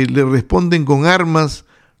que le responden con armas,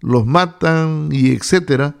 los matan y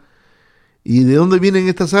etcétera. ¿Y de dónde vienen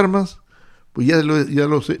estas armas? Pues ya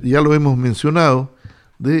lo hemos mencionado,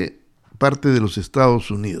 de parte de los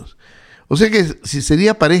Estados Unidos. O sea que si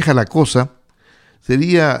sería pareja la cosa,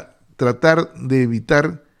 sería tratar de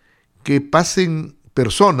evitar que pasen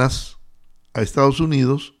personas a Estados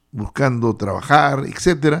Unidos buscando trabajar,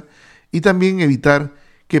 etcétera, y también evitar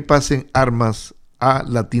que pasen armas a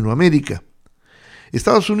Latinoamérica.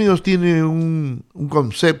 Estados Unidos tiene un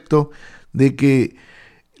concepto de que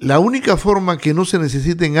la única forma que no se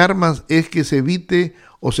necesiten armas es que se evite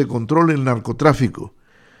o se controle el narcotráfico.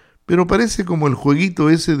 Pero parece como el jueguito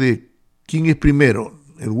ese de quién es primero,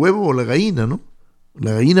 el huevo o la gallina, ¿no?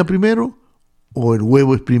 ¿La gallina primero o el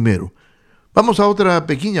huevo es primero? Vamos a otra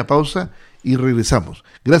pequeña pausa y regresamos.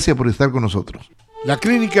 Gracias por estar con nosotros. La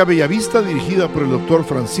Clínica Bellavista, dirigida por el doctor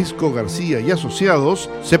Francisco García y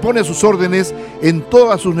Asociados, se pone a sus órdenes en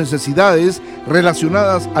todas sus necesidades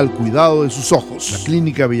relacionadas al cuidado de sus ojos. La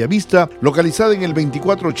Clínica Bellavista, localizada en el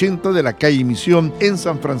 2480 de la calle Misión en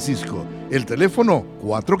San Francisco. El teléfono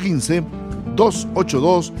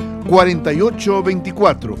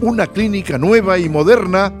 415-282-4824. Una clínica nueva y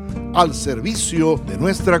moderna al servicio de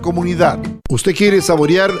nuestra comunidad. ¿Usted quiere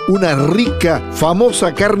saborear una rica,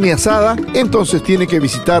 famosa carne asada? Entonces tiene que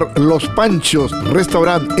visitar Los Panchos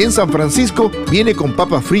Restaurant en San Francisco. Viene con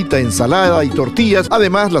papa frita, ensalada y tortillas.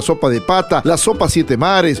 Además, la sopa de pata, la sopa siete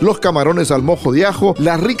mares, los camarones al mojo de ajo,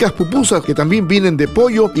 las ricas pupusas que también vienen de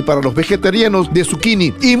pollo y para los vegetarianos de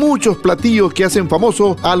zucchini. Y muchos platillos que hacen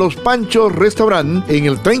famoso a Los Panchos Restaurant en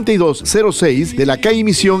el 3206 de la calle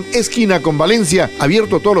Misión, esquina con Valencia.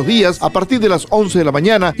 Abierto todos los días a partir de las 11 de la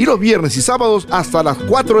mañana y los viernes y sábados hasta las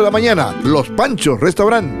 4 de la mañana. Los Panchos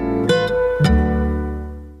Restaurant.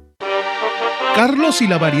 Carlos y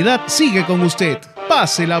la variedad sigue con usted.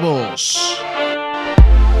 Pase la voz.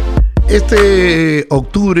 Este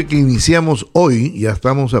octubre que iniciamos hoy, ya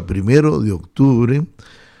estamos a 1 de octubre,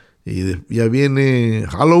 y ya viene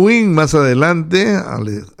Halloween más adelante,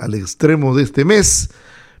 al extremo de este mes,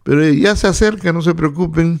 pero ya se acerca, no se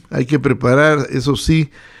preocupen, hay que preparar, eso sí,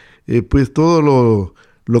 pues todo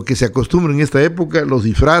lo que se acostumbra en esta época, los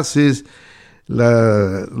disfraces,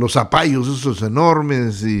 los zapallos esos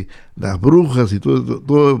enormes y las brujas y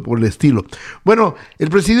todo por el estilo. Bueno, el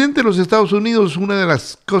presidente de los Estados Unidos, una de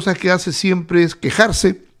las cosas que hace siempre es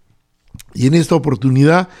quejarse, y en esta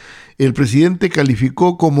oportunidad el presidente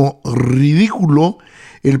calificó como ridículo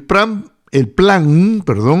el plan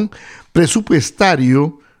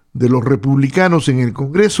presupuestario de los republicanos en el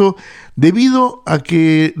Congreso, debido a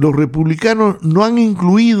que los republicanos no han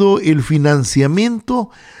incluido el financiamiento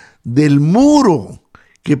del muro,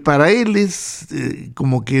 que para él es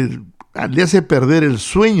como que le hace perder el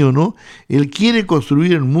sueño, ¿no? Él quiere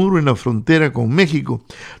construir el muro en la frontera con México.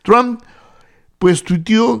 Trump, pues,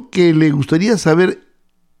 tuiteó que le gustaría saber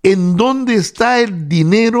en dónde está el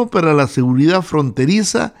dinero para la seguridad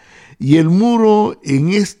fronteriza y el muro en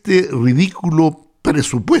este ridículo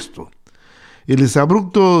presupuesto. El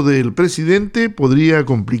exabrupto del presidente podría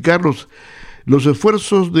complicar los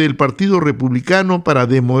esfuerzos del Partido Republicano para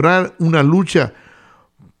demorar una lucha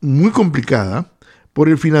muy complicada por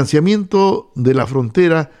el financiamiento de la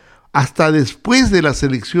frontera hasta después de las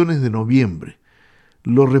elecciones de noviembre.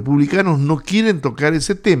 Los republicanos no quieren tocar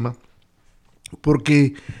ese tema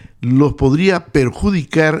porque los podría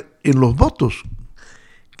perjudicar en los votos,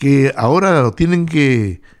 que ahora lo tienen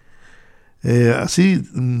que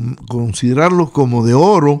considerarlos como de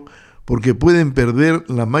oro, porque pueden perder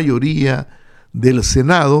la mayoría del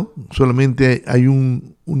Senado. Solamente hay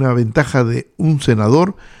una ventaja de un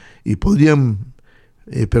senador y podrían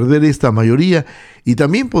perder esta mayoría, y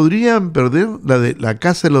también podrían perder la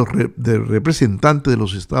Casa de Representantes de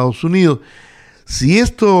los Estados Unidos. Si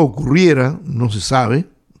esto ocurriera, no se sabe,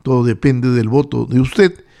 todo depende del voto de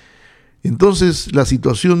usted. Entonces la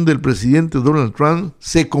situación del presidente Donald Trump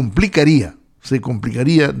se complicaría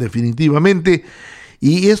definitivamente,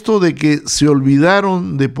 y esto de que se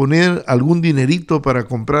olvidaron de poner algún dinerito para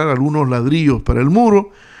comprar algunos ladrillos para el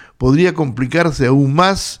muro, podría complicarse aún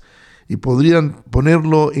más y podrían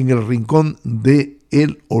ponerlo en el rincón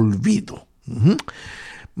del olvido.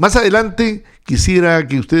 Más adelante quisiera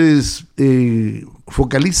que ustedes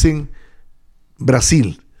focalicen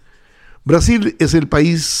Brasil. Brasil es el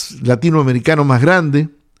país latinoamericano más grande,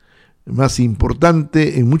 más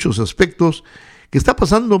importante en muchos aspectos, que está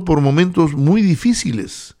pasando por momentos muy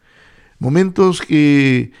difíciles, momentos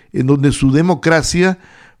en donde su democracia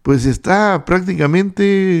pues está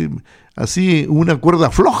prácticamente así una cuerda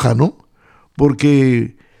floja, ¿no?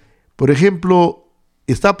 Porque, por ejemplo,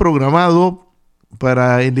 está programado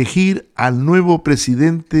para elegir al nuevo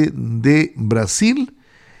presidente de Brasil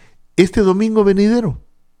este domingo venidero,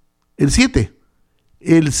 el 7.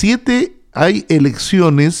 El 7 hay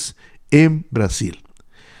elecciones en Brasil.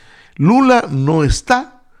 Lula no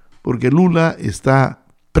está, porque Lula está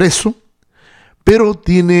preso, pero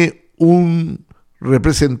tiene un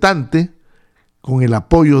representante con el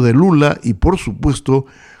apoyo de Lula y por supuesto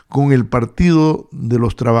con el Partido de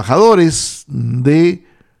los Trabajadores de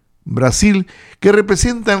Brasil, que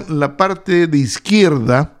representan la parte de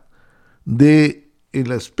izquierda del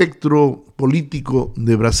espectro político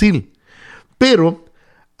de Brasil. Pero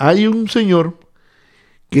hay un señor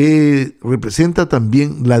que representa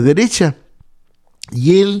también la derecha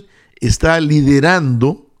y él está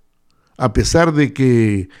liderando, a pesar de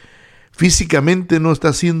que físicamente no está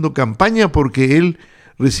haciendo campaña, porque él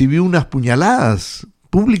recibió unas puñaladas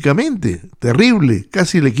públicamente, terrible,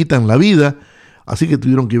 casi le quitan la vida, así que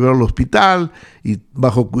tuvieron que llevarlo al hospital y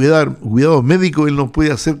bajo cuidado médico él no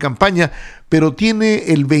puede hacer campaña, pero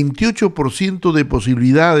tiene el 28% de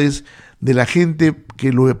posibilidades de la gente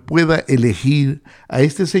que lo pueda elegir a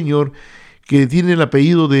este señor que tiene el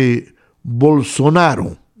apellido de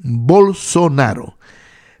Bolsonaro.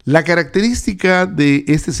 La característica de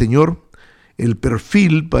este señor, el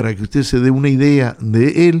perfil, para que usted se dé una idea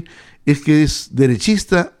de él, es que es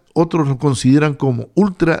derechista, otros lo consideran como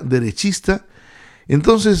ultraderechista.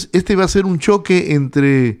 Entonces, este va a ser un choque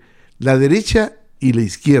entre la derecha y la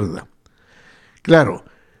izquierda. Claro,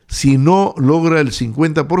 si no logra el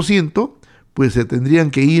 50%, pues se tendrían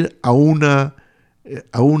que ir a una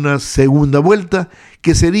segunda vuelta,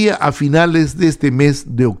 que sería a finales de este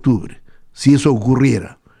mes de octubre, si eso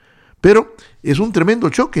ocurriera. Pero es un tremendo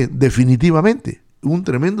choque, definitivamente, un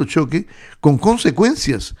tremendo choque con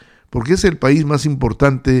consecuencias, porque es el país más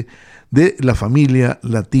importante de la familia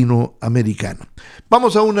latinoamericana.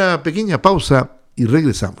 Vamos a una pequeña pausa y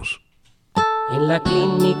regresamos. En la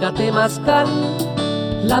clínica Temazcal,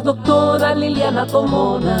 la doctora Liliana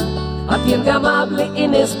Tomona atiende amable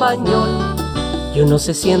en español y uno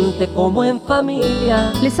se siente como en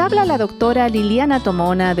familia. Les habla la doctora Liliana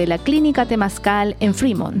Tomona de la Clínica Temazcal en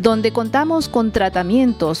Fremont, donde contamos con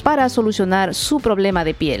tratamientos para solucionar su problema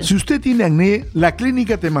de piel. Si usted tiene acné, la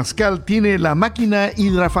Clínica Temazcal tiene la máquina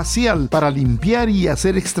hidrafacial para limpiar y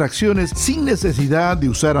hacer extracciones sin necesidad de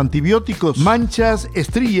usar antibióticos. Manchas,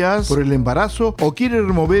 estrías por el embarazo o quiere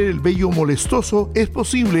remover el vello molestoso, es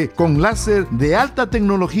posible con láser de alta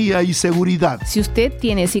tecnología y seguridad. Si usted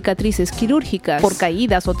tiene cicatrices quirúrgicas por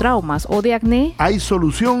caídas o traumas o de acné, hay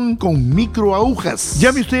solución con microagujas.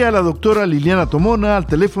 Llame usted a la doctora Liliana Tomona al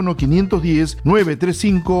teléfono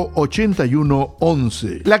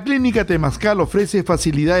 510-935-8111. La Clínica Temazcal ofrece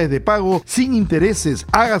facilidades de pago sin intereses.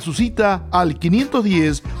 Haga su cita al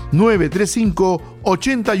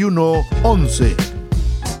 510-935-8111.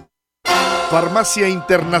 Farmacia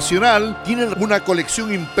Internacional tiene una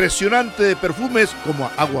colección impresionante de perfumes como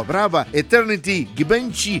Agua Brava, Eternity,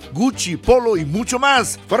 Givenchy, Gucci, Polo y mucho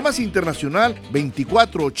más. Farmacia Internacional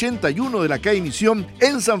 2481 de la calle Misión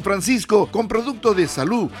en San Francisco, con productos de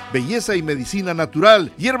salud, belleza y medicina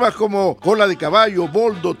natural, hierbas como cola de caballo,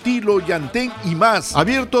 boldo, tilo, llantén y más.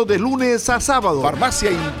 Abierto de lunes a sábado.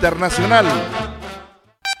 Farmacia Internacional.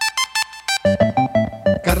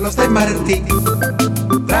 Carlos Demarty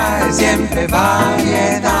trae siempre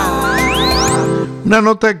variedad. Una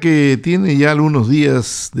nota que tiene ya algunos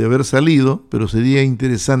días de haber salido, pero sería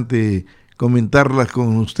interesante comentarla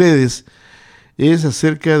con ustedes, es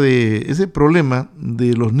acerca de ese problema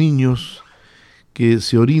de los niños que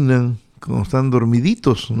se orinan cuando están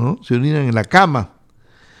dormiditos, ¿no? Se orinan en la cama.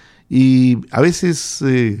 Y a veces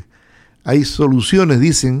hay soluciones,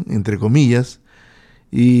 dicen, entre comillas,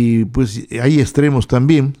 y pues hay extremos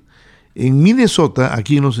también. En Minnesota,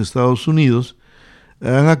 aquí en los Estados Unidos,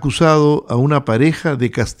 han acusado a una pareja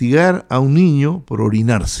de castigar a un niño por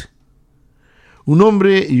orinarse. Un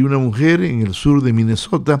hombre y una mujer en el sur de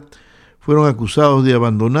Minnesota fueron acusados de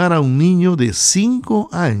abandonar a un niño de 5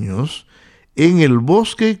 años en el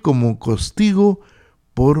bosque como castigo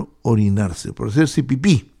por orinarse, por hacerse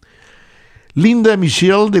pipí. Linda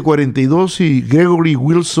Michelle, de 42, y Gregory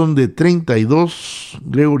Wilson, de 32,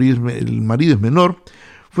 Gregory, el marido, es menor,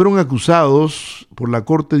 fueron acusados por la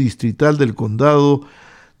Corte Distrital del Condado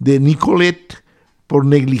de Nicollet por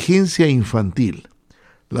negligencia infantil.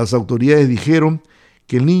 Las autoridades dijeron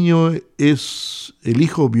que el niño es el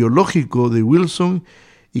hijo biológico de Wilson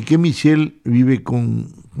y que Michelle vive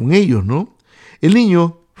con ellos, ¿no? El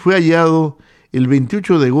niño fue hallado el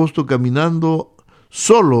 28 de agosto caminando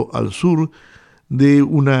solo al sur de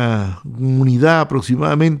una comunidad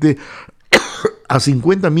aproximadamente a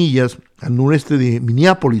 50 millas al noreste de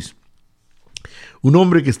Minneapolis. Un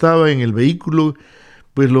hombre que estaba en el vehículo,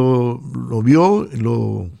 pues lo vio,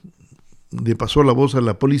 le pasó la voz a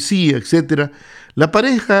la policía, etcétera. La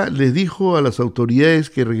pareja les dijo a las autoridades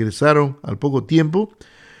que regresaron al poco tiempo,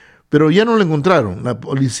 pero ya no lo encontraron. La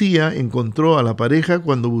policía encontró a la pareja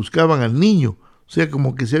cuando buscaban al niño, o sea,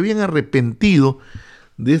 como que se habían arrepentido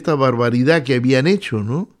de esta barbaridad que habían hecho,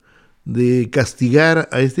 ¿no? De castigar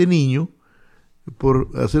a este niño por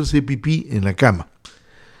hacerse pipí en la cama.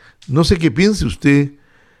 No sé qué piense usted.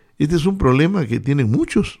 Este es un problema que tienen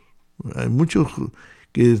muchos. Hay muchos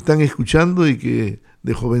que están escuchando y que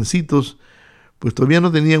de jovencitos pues todavía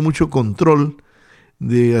no tenían mucho control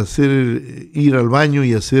de ir al baño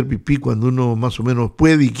y hacer pipí cuando uno más o menos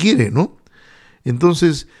puede y quiere, ¿no?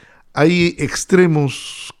 Entonces hay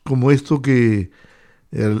extremos como esto que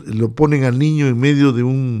lo ponen al niño en medio de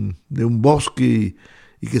un bosque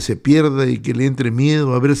y que se pierda y que le entre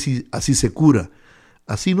miedo a ver si así se cura.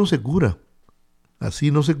 Así no se cura.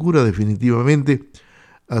 Así no se cura definitivamente.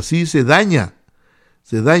 Así se daña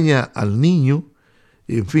al niño.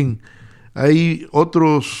 En fin, hay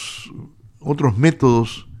otros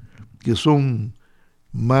métodos que son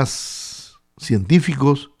más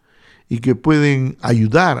científicos y que pueden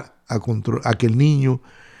ayudar a que el niño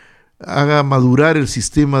haga madurar el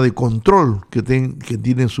sistema de control que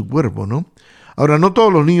tiene en su cuerpo, ¿no? Ahora, no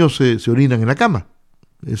todos los niños se orinan en la cama.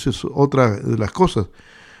 Esa es otra de las cosas.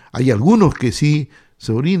 Hay algunos que sí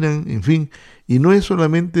se orinan, en fin, y no es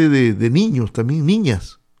solamente de niños, también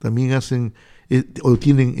niñas también hacen o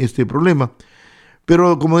tienen este problema.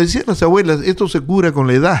 Pero como decían las abuelas, esto se cura con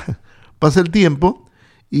la edad. Pasa el tiempo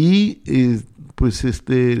y el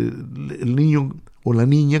niño o la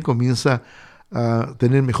niña comienza a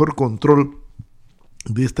tener mejor control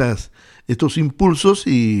de estos impulsos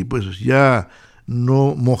y pues ya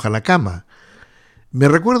no moja la cama. Me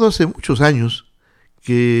recuerdo hace muchos años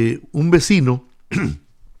que un vecino,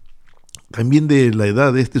 también de la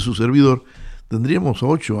edad de su servidor, tendríamos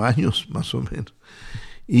 8 años más o menos,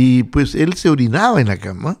 y pues él se orinaba en la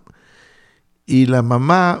cama y la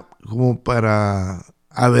mamá, como para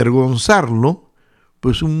avergonzarlo,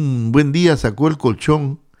 pues un buen día sacó el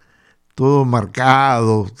colchón todo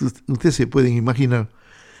marcado, ustedes se pueden imaginar,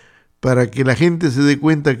 para que la gente se dé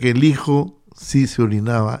cuenta que el hijo sí se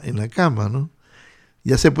orinaba en la cama, ¿no?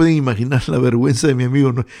 Ya se pueden imaginar la vergüenza de mi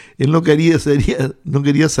amigo, ¿no? Él no quería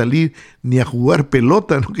salir ni a jugar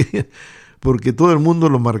pelota, no quería, porque todo el mundo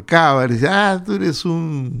lo marcaba, le decía, tú eres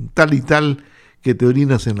un tal y tal que te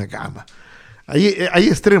orinas en la cama. Hay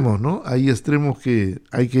extremos, ¿no? Hay extremos que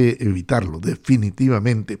hay que evitarlo,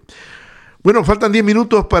 definitivamente. Bueno, faltan 10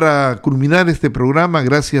 minutos para culminar este programa.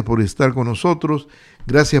 Gracias por estar con nosotros.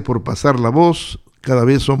 Gracias por pasar la voz. Cada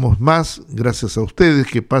vez somos más. Gracias a ustedes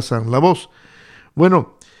que pasan la voz.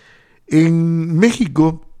 Bueno, en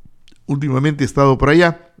México, últimamente he estado por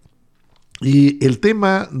allá, y el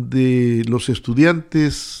tema de los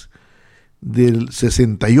estudiantes del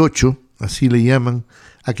 68, así le llaman,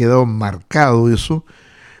 ha quedado marcado eso.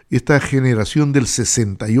 Esta generación del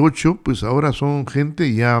 68, pues ahora son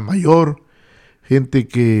gente ya mayor, gente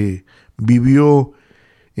que vivió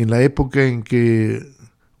en la época en que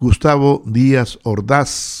Gustavo Díaz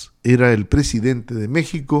Ordaz era el presidente de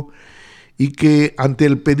México y que ante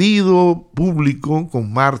el pedido público,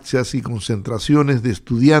 con marchas y concentraciones de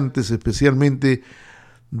estudiantes, especialmente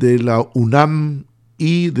de la UNAM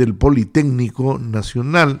y del Politécnico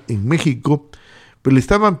Nacional en México, pues le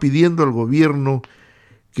estaban pidiendo al gobierno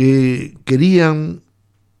que querían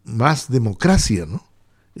más democracia, ¿no?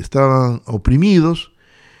 Estaban oprimidos,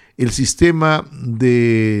 el sistema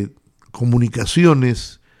de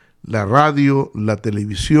comunicaciones, la radio, la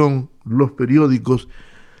televisión, los periódicos,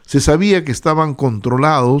 se sabía que estaban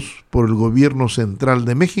controlados por el gobierno central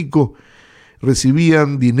de México,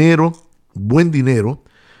 recibían dinero, buen dinero,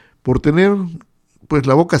 por tener pues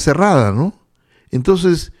la boca cerrada, ¿no?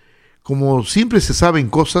 Entonces, como siempre se saben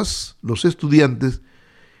cosas, los estudiantes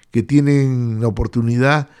que tienen la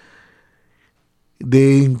oportunidad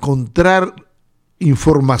de encontrar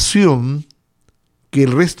información que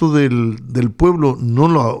el resto del pueblo no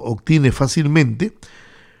lo obtiene fácilmente,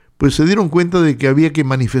 pues se dieron cuenta de que había que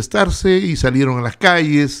manifestarse y salieron a las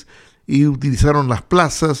calles y utilizaron las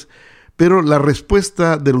plazas, pero la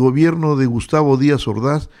respuesta del gobierno de Gustavo Díaz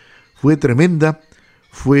Ordaz fue tremenda,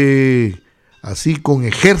 fue así con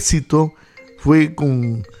ejército, fue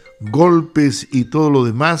con golpes y todo lo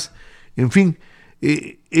demás. En fin,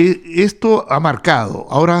 esto ha marcado.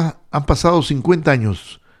 Ahora han pasado 50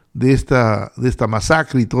 años de esta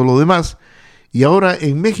masacre y todo lo demás, Y ahora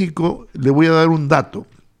en México le voy a dar un dato.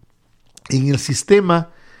 En el sistema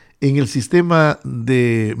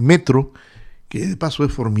de metro, que de paso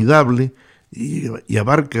es formidable y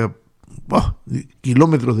abarca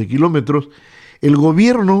kilómetros de kilómetros, el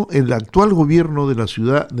actual gobierno de la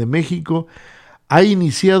Ciudad de México ha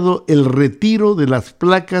iniciado el retiro de las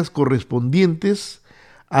placas correspondientes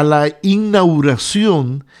a la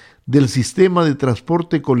inauguración del sistema de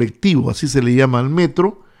transporte colectivo, así se le llama al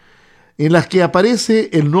metro, en las que aparece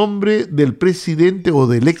el nombre del presidente o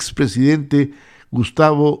del expresidente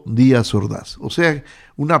Gustavo Díaz Ordaz. O sea,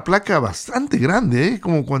 una placa bastante grande,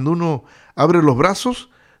 como cuando uno abre los brazos,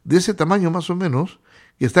 de ese tamaño más o menos,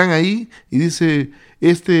 que están ahí y dice,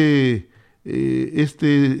 este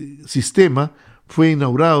sistema fue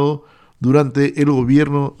inaugurado durante el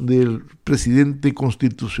gobierno del presidente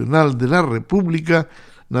constitucional de la República,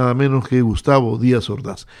 nada menos que Gustavo Díaz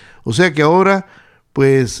Ordaz. O sea que ahora,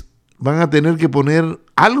 pues, van a tener que poner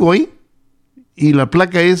algo ahí y la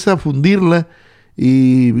placa esa fundirla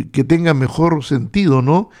y que tenga mejor sentido,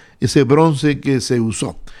 ¿no? Ese bronce que se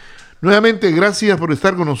usó. Nuevamente, gracias por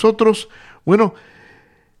estar con nosotros. Bueno,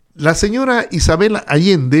 la señora Isabel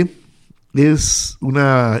Allende es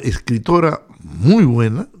una escritora muy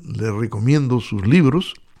buena, le recomiendo sus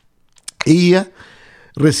libros. Ella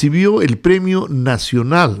recibió el premio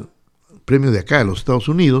nacional, premio de acá de los Estados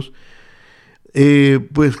Unidos,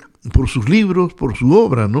 pues por sus libros, por su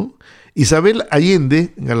obra, ¿no? Isabel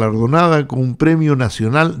Allende, galardonada con un premio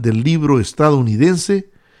nacional del libro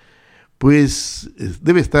estadounidense, pues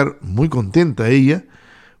debe estar muy contenta ella,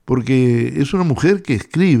 porque es una mujer que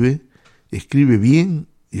escribe bien,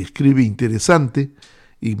 escribe interesante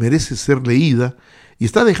y merece ser leída, y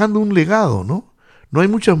está dejando un legado, ¿no? No hay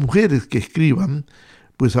muchas mujeres que escriban,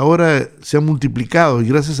 pues ahora se han multiplicado, y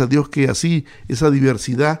gracias a Dios que así esa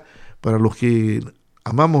diversidad para los que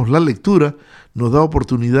amamos la lectura nos da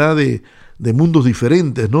oportunidad de mundos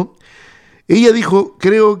diferentes, ¿no? Ella dijo,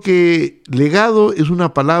 creo que legado es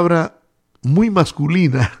una palabra muy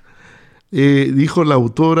masculina, dijo la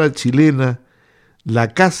autora chilena,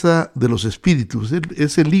 La Casa de los Espíritus,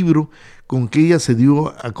 ese libro con que ella se dio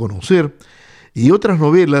a conocer, y otras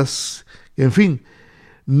novelas, en fin,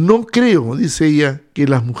 no creo, dice ella, que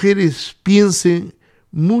las mujeres piensen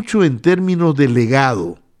mucho en términos de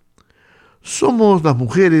legado. Somos las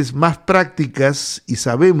mujeres más prácticas y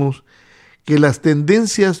sabemos que las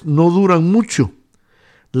tendencias no duran mucho.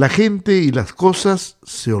 La gente y las cosas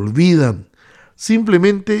se olvidan.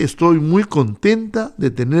 Simplemente estoy muy contenta de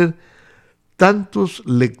tener tantos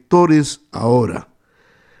lectores ahora.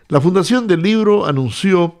 La Fundación del Libro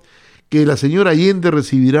anunció que la señora Allende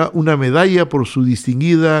recibirá una medalla por su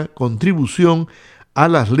distinguida contribución a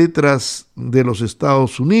las letras de los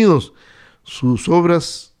Estados Unidos. Sus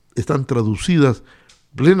obras están traducidas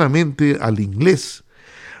plenamente al inglés.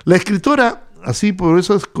 La escritora, así por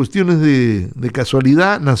esas cuestiones de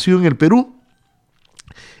casualidad, nació en el Perú.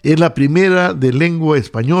 Es la primera de lengua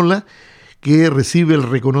española que recibe el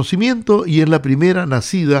reconocimiento y es la primera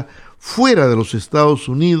nacida fuera de los Estados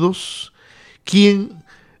Unidos quien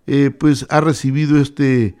pues ha recibido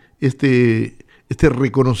este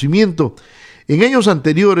reconocimiento. En años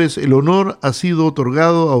anteriores el honor ha sido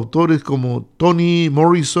otorgado a autores como Toni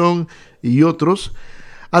Morrison y otros.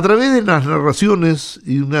 A través de las narraciones,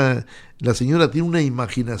 la señora tiene una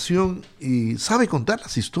imaginación y sabe contar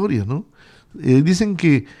las historias, ¿no? Dicen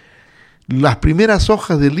que las primeras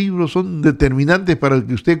hojas del libro son determinantes para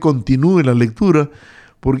que usted continúe la lectura,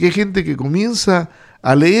 porque hay gente que comienza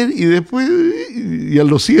a leer y después ya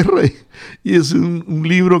lo cierra y es un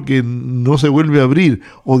libro que no se vuelve a abrir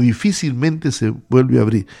o difícilmente se vuelve a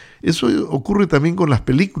abrir. Eso ocurre también con las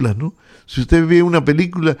películas, ¿no? Si usted ve una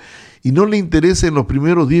película y no le interesa en los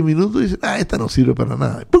primeros 10 minutos, dice, esta no sirve para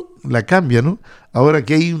nada. ¡Pum! La cambia, ¿no? Ahora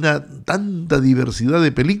que hay tanta diversidad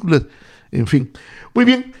de películas, en fin. Muy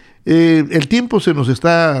bien, el tiempo se nos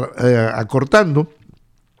está acortando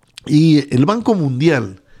y el Banco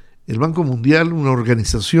Mundial, una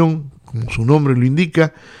organización, como su nombre lo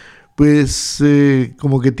indica, pues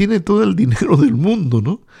como que tiene todo el dinero del mundo,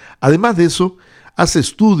 ¿no? Además de eso, hace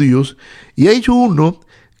estudios y ha hecho uno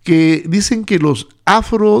que dicen que los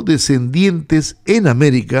afrodescendientes en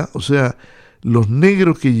América, o sea, los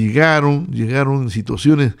negros que llegaron en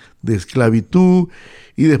situaciones de esclavitud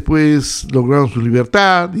y después lograron su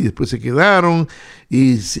libertad y después se quedaron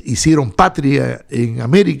y hicieron patria en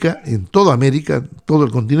América, en todo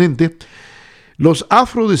el continente. Los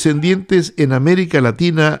afrodescendientes en América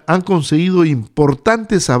Latina han conseguido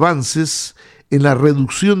importantes avances en la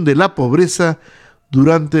reducción de la pobreza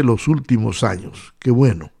durante los últimos años. Qué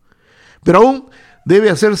bueno. Pero aún debe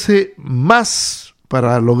hacerse más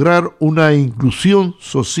para lograr una inclusión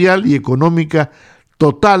social y económica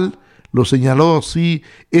total, lo señaló así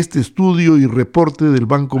este estudio y reporte del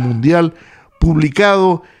Banco Mundial,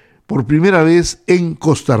 publicado por primera vez en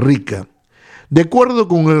Costa Rica. De acuerdo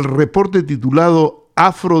con el reporte titulado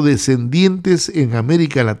Afrodescendientes en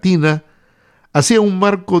América Latina, hacía un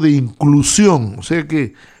marco de inclusión, o sea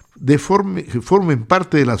que formen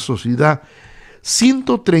parte de la sociedad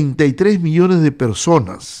 133 millones de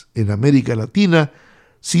personas en América Latina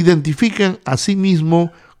se identifican a sí mismos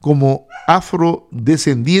como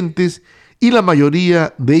afrodescendientes y la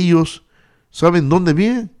mayoría de ellos, ¿saben dónde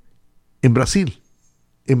viven? En Brasil.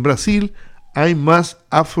 En Brasil hay más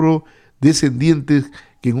afrodescendientes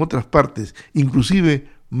que en otras partes, inclusive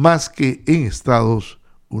más que en Estados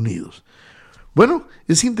Unidos. Bueno,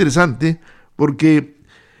 es interesante porque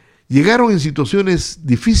llegaron en situaciones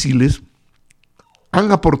difíciles,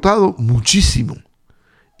 han aportado muchísimo.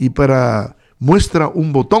 Y para muestra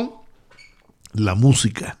un botón, la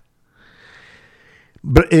música.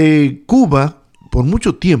 Cuba, por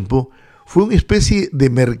mucho tiempo, fue una especie de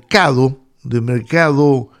mercado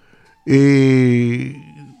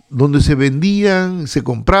donde se vendían, se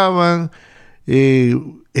compraban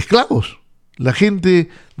esclavos. La gente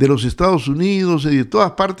de los Estados Unidos y de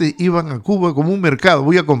todas partes iban a Cuba como un mercado.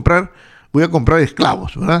 Voy a comprar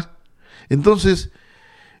esclavos, ¿verdad? Entonces,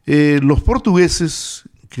 los portugueses,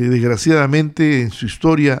 que desgraciadamente en su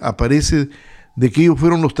historia aparece de que ellos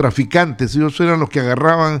fueron los traficantes, ellos eran los que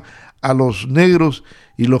agarraban a los negros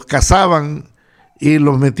y los cazaban y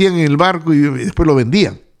los metían en el barco y después lo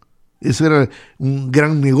vendían. Ese era un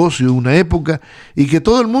gran negocio de una época y que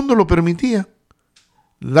todo el mundo lo permitía.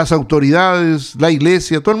 Las autoridades, la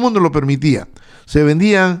iglesia, todo el mundo lo permitía. Se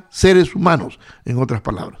vendían seres humanos, en otras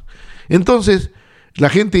palabras. Entonces, la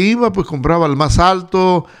gente iba, pues compraba al más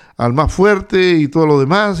alto, al más fuerte y todo lo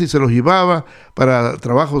demás, y se los llevaba para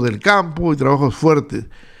trabajos del campo y trabajos fuertes.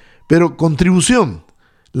 Pero contribución,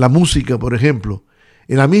 la música, por ejemplo.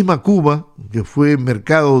 En la misma Cuba, que fue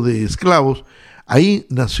mercado de esclavos, ahí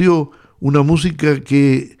nació una música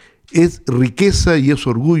que es riqueza y es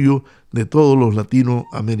orgullo de todos los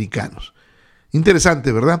latinoamericanos.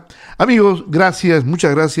 Interesante, ¿verdad? Amigos, gracias,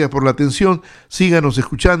 muchas gracias por la atención. Síganos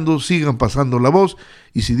escuchando, sigan pasando la voz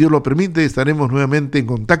y si Dios lo permite estaremos nuevamente en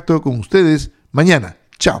contacto con ustedes mañana.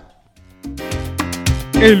 Chao.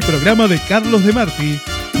 El programa de Carlos Demarty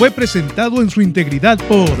fue presentado en su integridad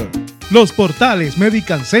por Los Portales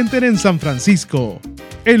Medical Center en San Francisco,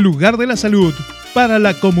 el lugar de la salud para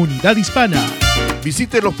la comunidad hispana.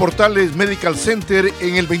 Visite los Portales Medical Center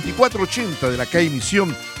en el 2480 de la calle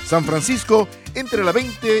Misión, San Francisco, entre la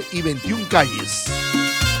 20 y 21 calles.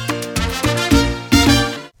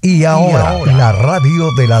 Y ahora, la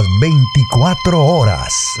radio de las 24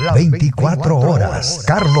 horas. 24 horas.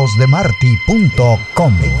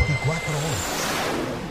 carlosdemarty.com